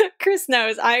 Chris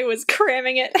knows I was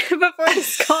cramming it before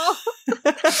this call.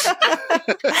 Because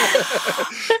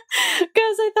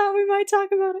I thought we might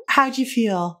talk about it. How'd you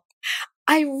feel?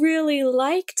 I really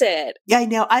liked it. Yeah, I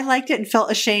know. I liked it and felt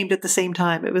ashamed at the same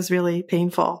time. It was really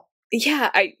painful.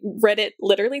 Yeah, I read it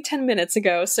literally 10 minutes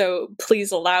ago, so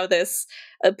please allow this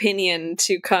opinion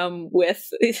to come with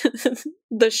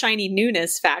the shiny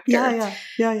newness factor.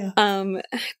 Yeah.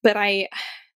 But I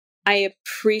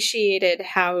appreciated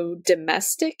how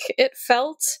domestic it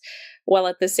felt, while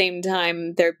at the same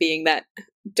time there being that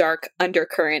dark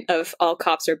undercurrent of all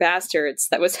cops are bastards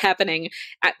that was happening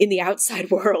in the outside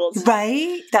world.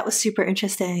 Right? That was super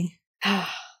interesting.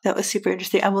 That was super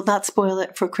interesting. I will not spoil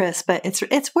it for Chris, but it's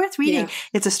worth reading. Yeah.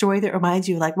 It's a story that reminds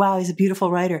you, like, wow, he's a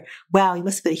beautiful writer. Wow, he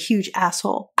must have been a huge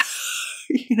asshole.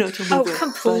 To live with.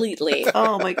 Completely. But,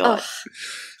 oh my God.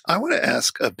 I want to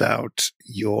ask about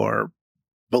your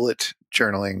bullet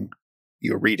journaling,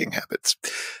 your reading habits.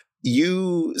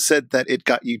 You said that it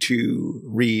got you to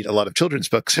read a lot of children's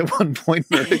books at one point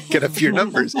in order to get up your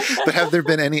numbers. But have there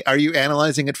been are you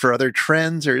analyzing it for other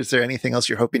trends, or is there anything else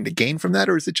you're hoping to gain from that?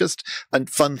 Or is it just a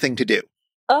fun thing to do?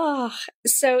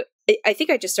 So I think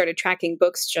I just started tracking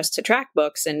books just to track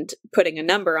books and putting a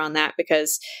number on that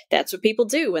because that's what people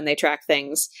do when they track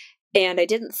things. And I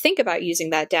didn't think about using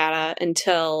that data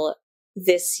until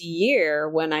this year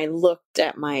when I looked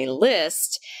at my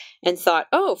list and thought,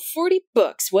 40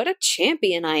 books. What a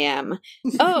champion I am.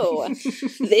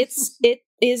 It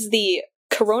is the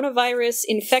coronavirus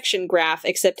infection graph,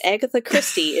 except Agatha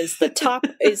Christie is the top,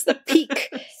 is the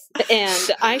peak. And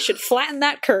I should flatten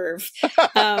that curve.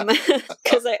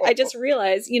 Because I just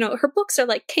realized, her books are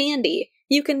like candy.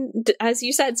 You can, as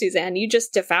you said, Suzanne, you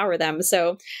just devour them.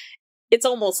 So it's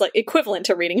almost like equivalent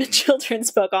to reading a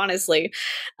children's book, honestly,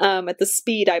 at the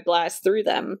speed I blast through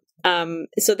them.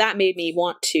 So that made me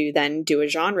want to then do a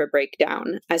genre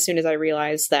breakdown as soon as I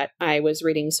realized that I was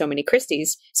reading so many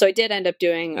Christies. So I did end up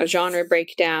doing a genre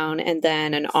breakdown and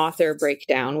then an author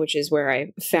breakdown, which is where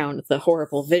I found the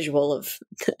horrible visual of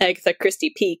Agatha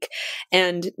Christie peak.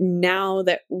 And now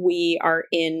that we are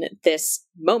in this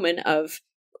moment of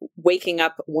waking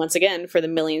up once again for the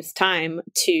millionth time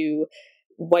to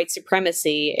white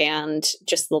supremacy and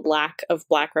just the lack of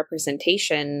Black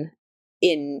representation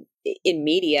in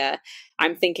media,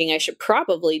 I'm thinking I should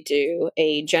probably do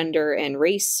a gender and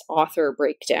race author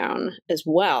breakdown as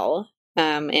well.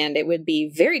 And it would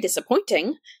be very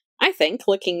disappointing, I think,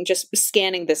 just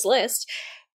scanning this list.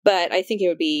 But I think it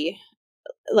would be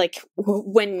like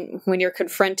when you're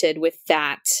confronted with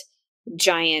that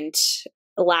giant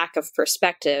lack of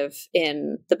perspective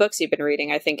in the books you've been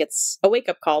reading, I think it's a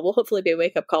wake-up call. Will hopefully be a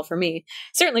wake-up call for me.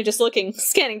 Certainly just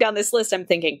scanning down this list, I'm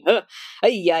thinking,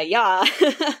 yeah.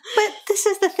 But this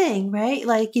is the thing, right?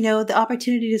 Like, the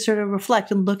opportunity to sort of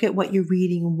reflect and look at what you're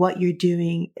reading and what you're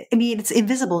doing. I mean, it's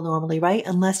invisible normally, right?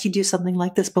 Unless you do something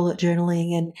like this bullet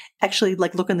journaling and actually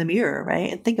like look in the mirror,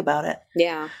 right? And think about it.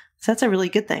 Yeah. So that's a really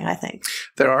good thing, I think.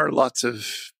 There are lots of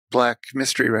Black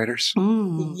mystery writers.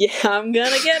 Yeah, I'm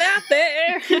gonna get out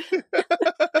there.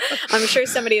 I'm sure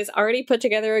somebody has already put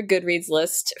together a Goodreads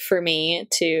list for me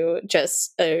to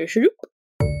just shoop.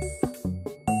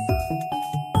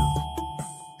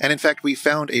 And in fact, we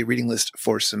found a reading list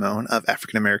for Simone of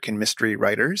African-American mystery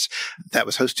writers that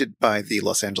was hosted by the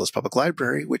Los Angeles Public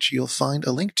Library, which you'll find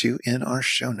a link to in our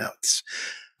show notes.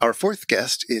 Our fourth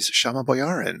guest is Shama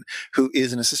Boyarin, who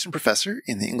is an assistant professor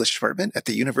in the English department at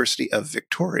the University of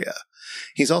Victoria.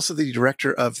 He's also the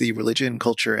director of the Religion,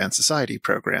 Culture, and Society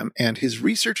program, and his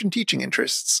research and teaching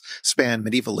interests span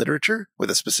medieval literature, with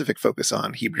a specific focus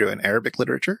on Hebrew and Arabic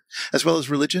literature, as well as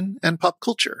religion and pop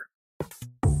culture.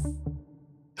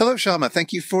 Hello, Shama.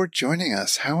 Thank you for joining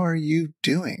us. How are you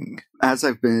doing? As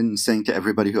I've been saying to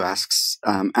everybody who asks,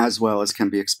 as well as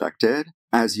can be expected,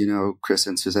 as you know, Chris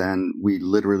and Suzanne, we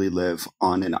literally live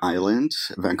on an island,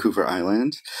 Vancouver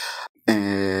Island.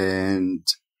 And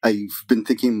I've been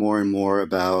thinking more and more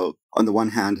about, on the one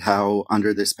hand, how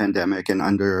under this pandemic and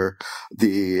under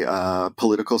the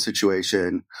political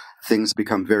situation, things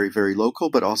become very, very local,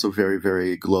 but also very,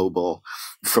 very global.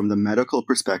 From the medical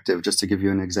perspective, just to give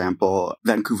you an example,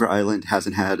 Vancouver Island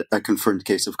hasn't had a confirmed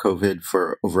case of COVID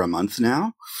for over a month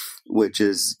now, which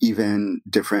is even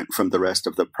different from the rest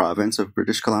of the province of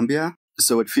British Columbia.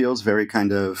 So it feels very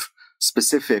kind of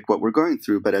specific what we're going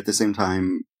through, but at the same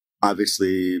time,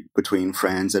 obviously between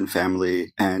friends and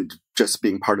family and just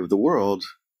being part of the world,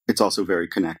 it's also very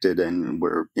connected, and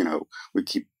we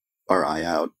keep our eye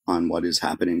out on what is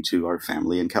happening to our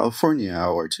family in California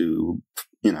or to,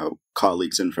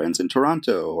 colleagues and friends in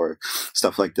Toronto or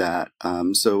stuff like that.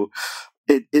 So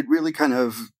it really kind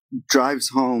of drives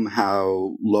home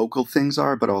how local things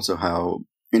are, but also how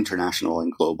international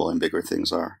and global and bigger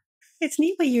things are. It's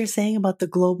neat what you're saying about the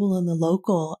global and the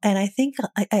local. And I think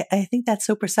that's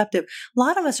so perceptive. A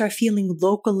lot of us are feeling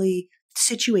locally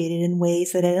situated in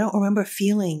ways that I don't remember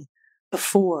feeling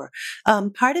before.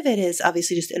 Part of it is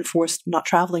obviously just enforced not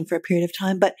traveling for a period of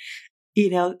time. But,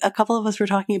 a couple of us were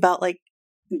talking about like,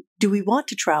 do we want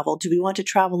to travel? Do we want to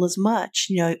travel as much?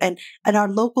 And our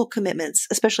local commitments,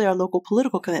 especially our local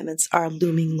political commitments, are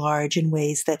looming large in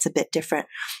ways that's a bit different.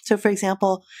 So, for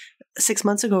example, 6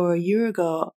 months ago or a year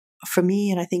ago, for me,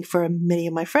 and I think for many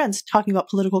of my friends, talking about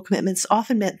political commitments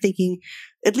often meant thinking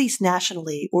at least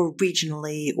nationally or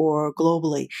regionally or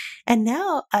globally. And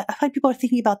now I find people are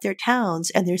thinking about their towns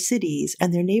and their cities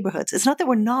and their neighborhoods. It's not that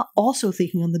we're not also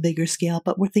thinking on the bigger scale,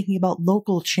 but we're thinking about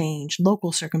local change,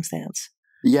 local circumstance.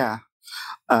 Yeah.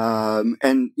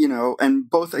 And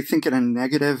both, I think, in a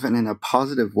negative and in a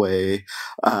positive way,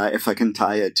 if I can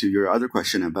tie it to your other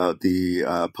question about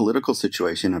the political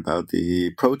situation, about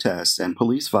the protests and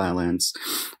police violence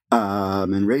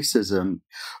and racism,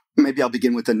 maybe I'll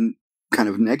begin with the kind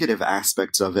of negative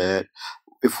aspects of it.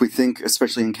 If we think,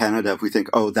 especially in Canada, if we think,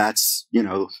 oh, that's,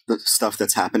 the stuff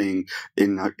that's happening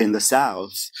in the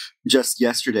South. Just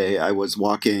yesterday, I was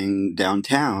walking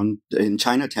downtown in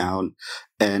Chinatown,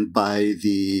 and by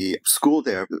the school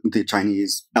there, the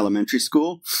Chinese elementary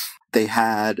school, they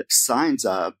had signs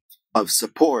up of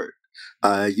support.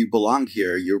 You belong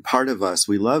here. You're part of us.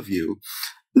 We love you.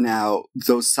 Now,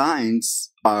 those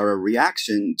signs are a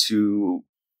reaction to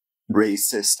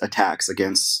racist attacks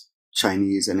against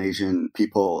Chinese and Asian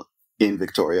people in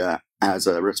Victoria as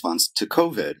a response to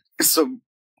COVID. So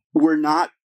we're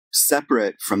not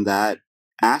separate from that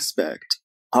aspect.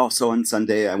 Also on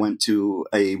Sunday, I went to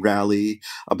a rally,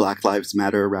 a Black Lives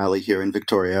Matter rally here in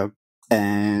Victoria,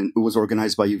 and it was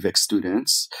organized by UVic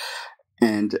students.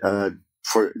 And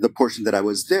for the portion that I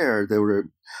was there were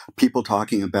people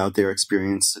talking about their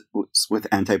experience with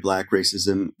anti-Black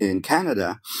racism in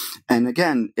Canada. And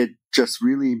again, it just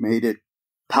really made it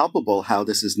palpable how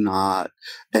this is not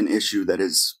an issue that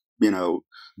is,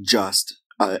 just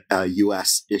a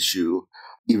U.S. issue,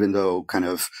 even though kind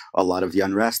of a lot of the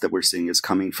unrest that we're seeing is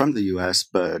coming from the U.S.,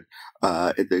 but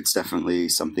it's definitely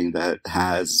something that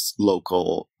has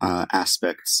local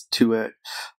aspects to it.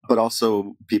 But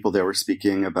also people that were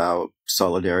speaking about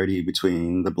solidarity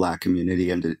between the Black community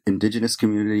and the Indigenous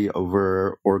community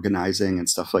over organizing and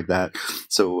stuff like that.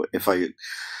 So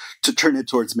to turn it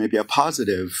towards maybe a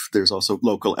positive, there's also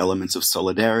local elements of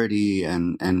solidarity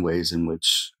and ways in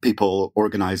which people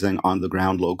organizing on the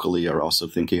ground locally are also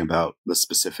thinking about the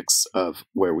specifics of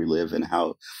where we live and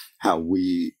how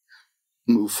we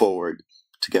move forward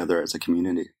together as a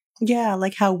community. Yeah,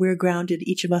 like how we're grounded,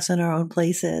 each of us in our own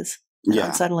places. Yeah.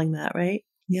 Unsettling that, right?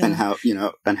 Yeah.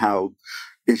 And how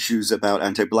issues about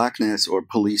anti-Blackness or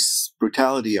police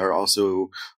brutality are also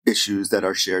issues that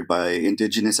are shared by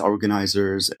Indigenous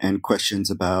organizers, and questions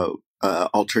about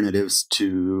alternatives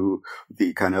to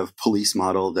the kind of police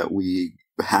model that we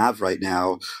have right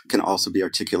now can also be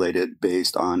articulated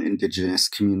based on Indigenous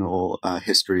communal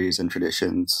histories and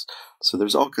traditions. So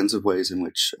there's all kinds of ways in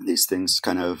which these things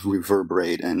kind of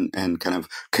reverberate and kind of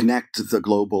connect the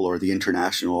global or the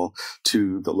international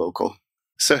to the local.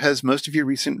 So has most of your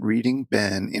recent reading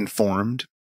been informed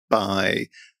by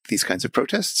these kinds of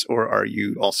protests, or are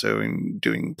you also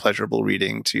doing pleasurable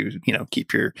reading to,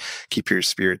 keep your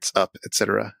spirits up,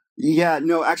 etc.? Yeah,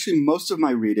 no, actually, most of my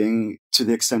reading, to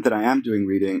the extent that I am doing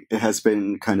reading, it has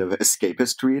been kind of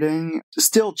escapist reading,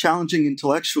 still challenging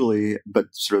intellectually, but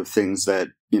sort of things that,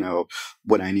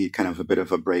 when I need kind of a bit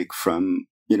of a break from,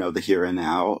 the here and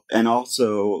now. And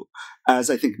also, as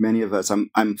I think many of us,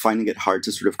 I'm finding it hard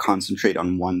to sort of concentrate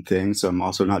on one thing. So I'm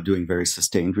also not doing very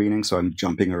sustained reading. So I'm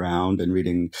jumping around and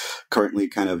reading, currently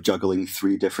kind of juggling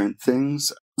 3 different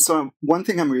things. So one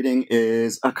thing I'm reading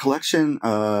is a collection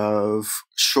of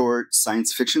short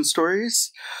science fiction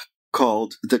stories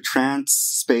called The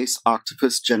Trans-Space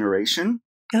Octopus Generation.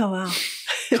 Oh, wow.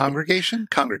 Congregation.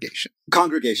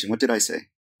 What did I say?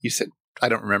 You said, I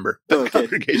don't remember. Okay.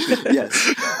 Congregation.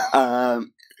 Yes.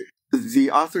 The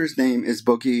author's name is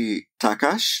Bogi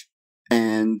Takash,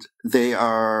 and they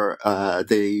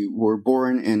were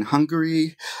born in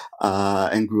Hungary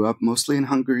and grew up mostly in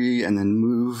Hungary, and then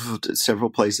moved several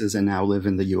places and now live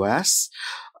in the US.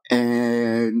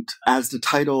 And as the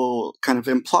title kind of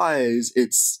implies,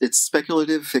 it's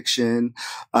speculative fiction.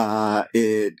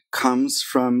 It comes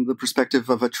from the perspective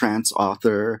of a trans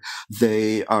author.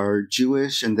 They are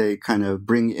Jewish, and they kind of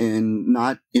bring in,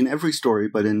 not in every story,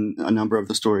 but in a number of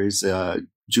the stories,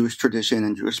 Jewish tradition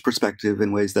and Jewish perspective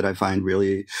in ways that I find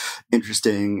really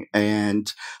interesting.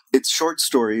 And it's short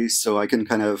stories, so I can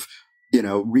kind of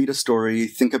read a story,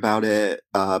 think about it,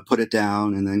 put it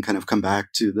down, and then kind of come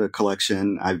back to the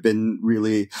collection. I've been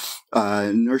really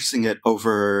nursing it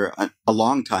over a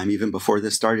long time, even before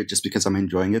this started, just because I'm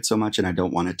enjoying it so much and I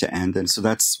don't want it to end. And so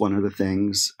that's one of the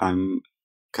things I'm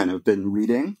kind of been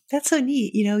reading. That's so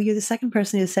neat. You're the second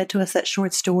person who said to us that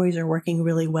short stories are working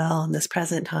really well in this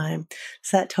present time.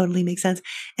 So that totally makes sense.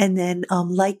 And then,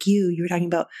 like you were talking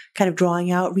about kind of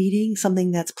drawing out reading,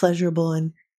 something that's pleasurable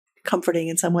and comforting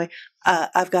in some way.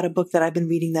 I've got a book that I've been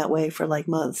reading that way for like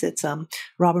months. It's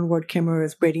Robin Ward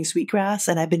Kimmerer's Braiding Sweetgrass,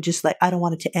 and I've been just like, I don't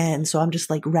want it to end, so I'm just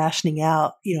like rationing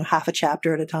out, half a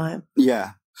chapter at a time.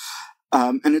 Yeah.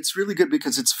 And it's really good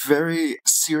because it's very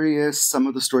serious. Some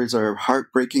of the stories are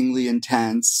heartbreakingly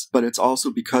intense, but it's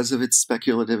also, because of its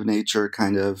speculative nature,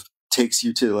 kind of takes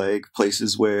you to like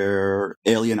places where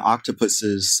alien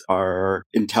octopuses are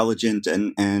intelligent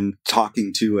and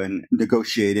talking to and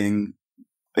negotiating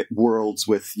worlds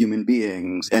with human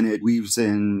beings. And it weaves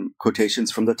in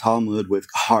quotations from the Talmud with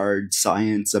hard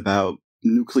science about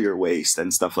nuclear waste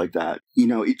and stuff like that.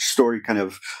 Each story kind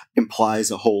of implies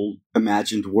a whole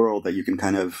imagined world that you can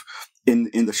kind of, in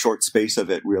the short space of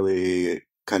it, really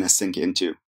kind of sink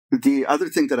into. The other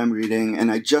thing that I'm reading,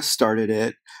 and I just started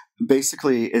it,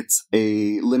 basically it's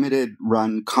a limited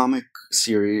run comic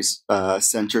series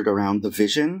centered around the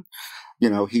Vision.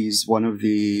 He's one of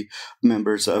the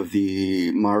members of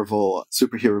the Marvel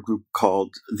superhero group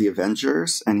called the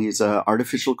Avengers, and he's an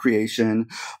artificial creation.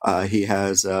 He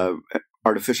has a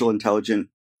artificial intelligent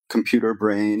computer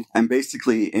brain. And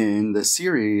basically in the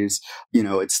series,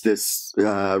 it's this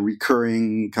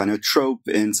recurring kind of trope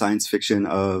in science fiction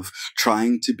of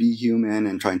trying to be human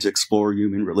and trying to explore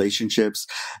human relationships,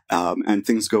 and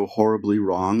things go horribly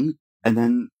wrong. And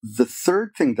then the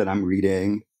third thing that I'm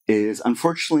reading is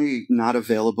unfortunately not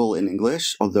available in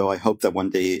English, although I hope that one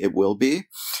day it will be.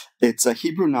 It's a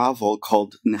Hebrew novel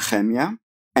called Nehemiah,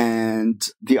 and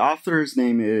the author's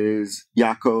name is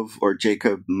Yaakov or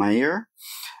Jacob Meyer,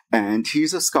 and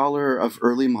he's a scholar of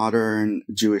early modern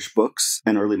Jewish books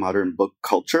and early modern book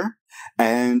culture.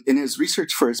 And in his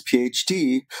research for his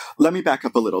PhD, let me back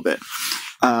up a little bit.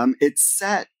 It's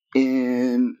set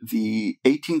in the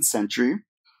 18th century.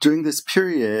 During this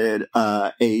period,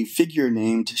 a figure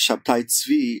named Shabtai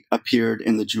Tzvi appeared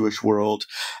in the Jewish world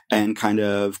and kind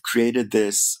of created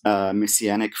this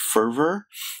messianic fervor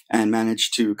and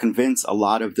managed to convince a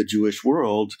lot of the Jewish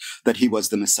world that he was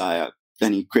the Messiah.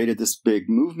 And he created this big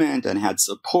movement and had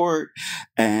support,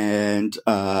 and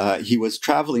he was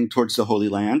traveling towards the Holy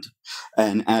Land.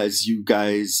 And as you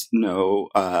guys know,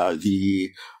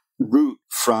 the route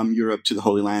from Europe to the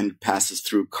Holy Land passes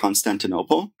through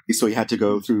Constantinople. So he had to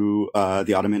go through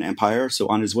the Ottoman Empire. So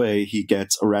on his way, he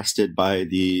gets arrested by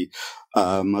the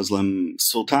Muslim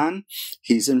Sultan.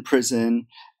 He's in prison.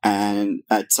 And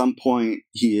at some point,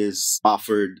 he is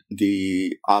offered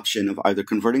the option of either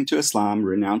converting to Islam,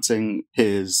 renouncing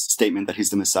his statement that he's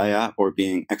the Messiah, or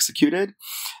being executed.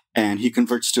 And he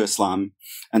converts to Islam.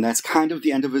 And that's kind of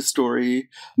the end of his story,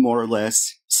 more or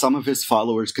less. Some of his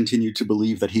followers continue to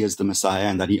believe that he is the Messiah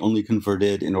and that he only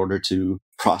converted in order to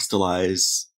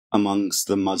proselytize amongst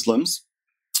the Muslims.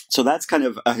 So that's kind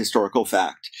of a historical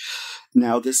fact.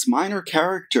 Now, this minor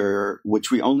character,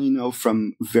 which we only know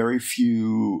from very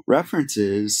few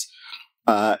references,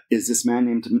 is this man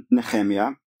named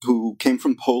Nehemiah, who came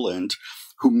from Poland,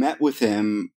 who met with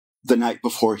him the night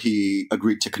before he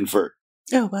agreed to convert.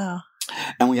 Oh, wow.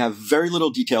 And we have very little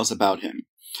details about him.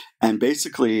 And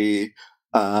basically,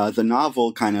 the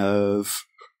novel kind of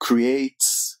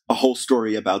creates a whole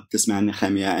story about this man,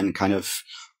 Nehemiah, and kind of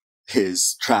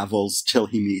his travels till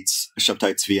he meets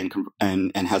Shabtai Tzvi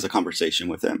and has a conversation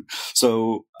with him.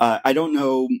 So I don't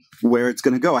know where it's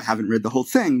going to go. I haven't read the whole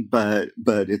thing, but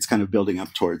it's kind of building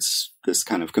up towards this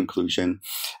kind of conclusion.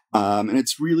 And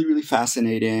it's really, really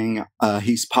fascinating.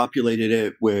 He's populated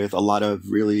it with a lot of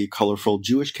really colorful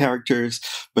Jewish characters,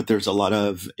 but there's a lot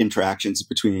of interactions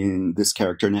between this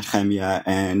character, Nehemiah,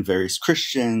 and various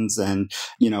Christians, and,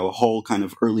 a whole kind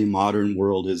of early modern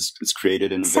world is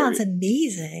created in a Sounds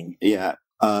amazing. Yeah.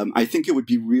 I think it would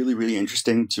be really, really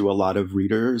interesting to a lot of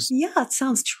readers. Yeah, it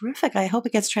sounds terrific. I hope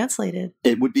it gets translated.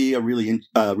 It would be a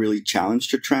really challenge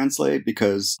to translate,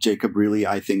 because Jacob really,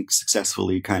 I think,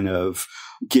 successfully kind of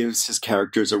gives his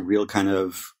characters a real kind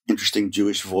of interesting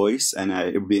Jewish voice. And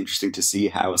it would be interesting to see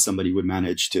how somebody would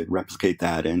manage to replicate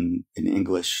that in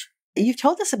English. You've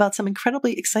told us about some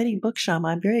incredibly exciting books, Shama.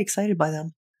 I'm very excited by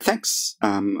them. Thanks.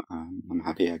 I'm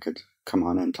happy I could come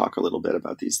on and talk a little bit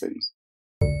about these things.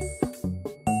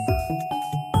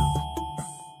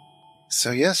 So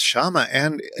yes, Shama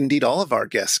and indeed all of our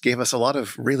guests gave us a lot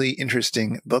of really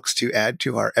interesting books to add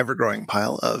to our ever-growing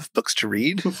pile of books to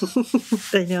read.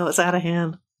 I know, it's out of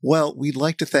hand. Well, we'd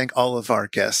like to thank all of our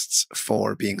guests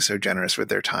for being so generous with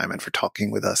their time and for talking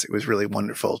with us. It was really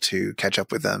wonderful to catch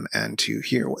up with them and to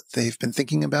hear what they've been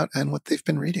thinking about and what they've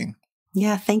been reading.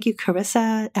 Yeah, thank you,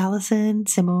 Carissa, Allison,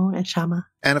 Simone, and Shama.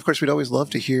 And of course, we'd always love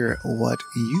to hear what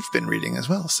you've been reading as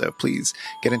well. So please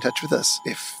get in touch with us.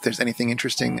 If there's anything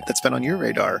interesting that's been on your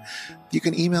radar, you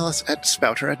can email us at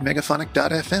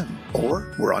spouter@megaphonic.fm,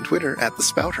 or we're on Twitter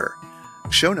 @thespouter.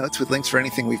 Show notes with links for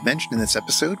anything we've mentioned in this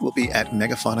episode will be at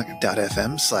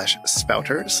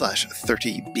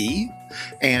megaphonic.fm/spouter/30b.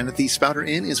 And the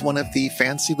Spouter-Inn is one of the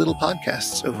fancy little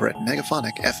podcasts over at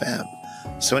Megaphonic FM.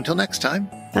 So until next time.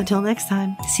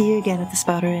 See you again at the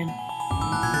Spouter-Inn.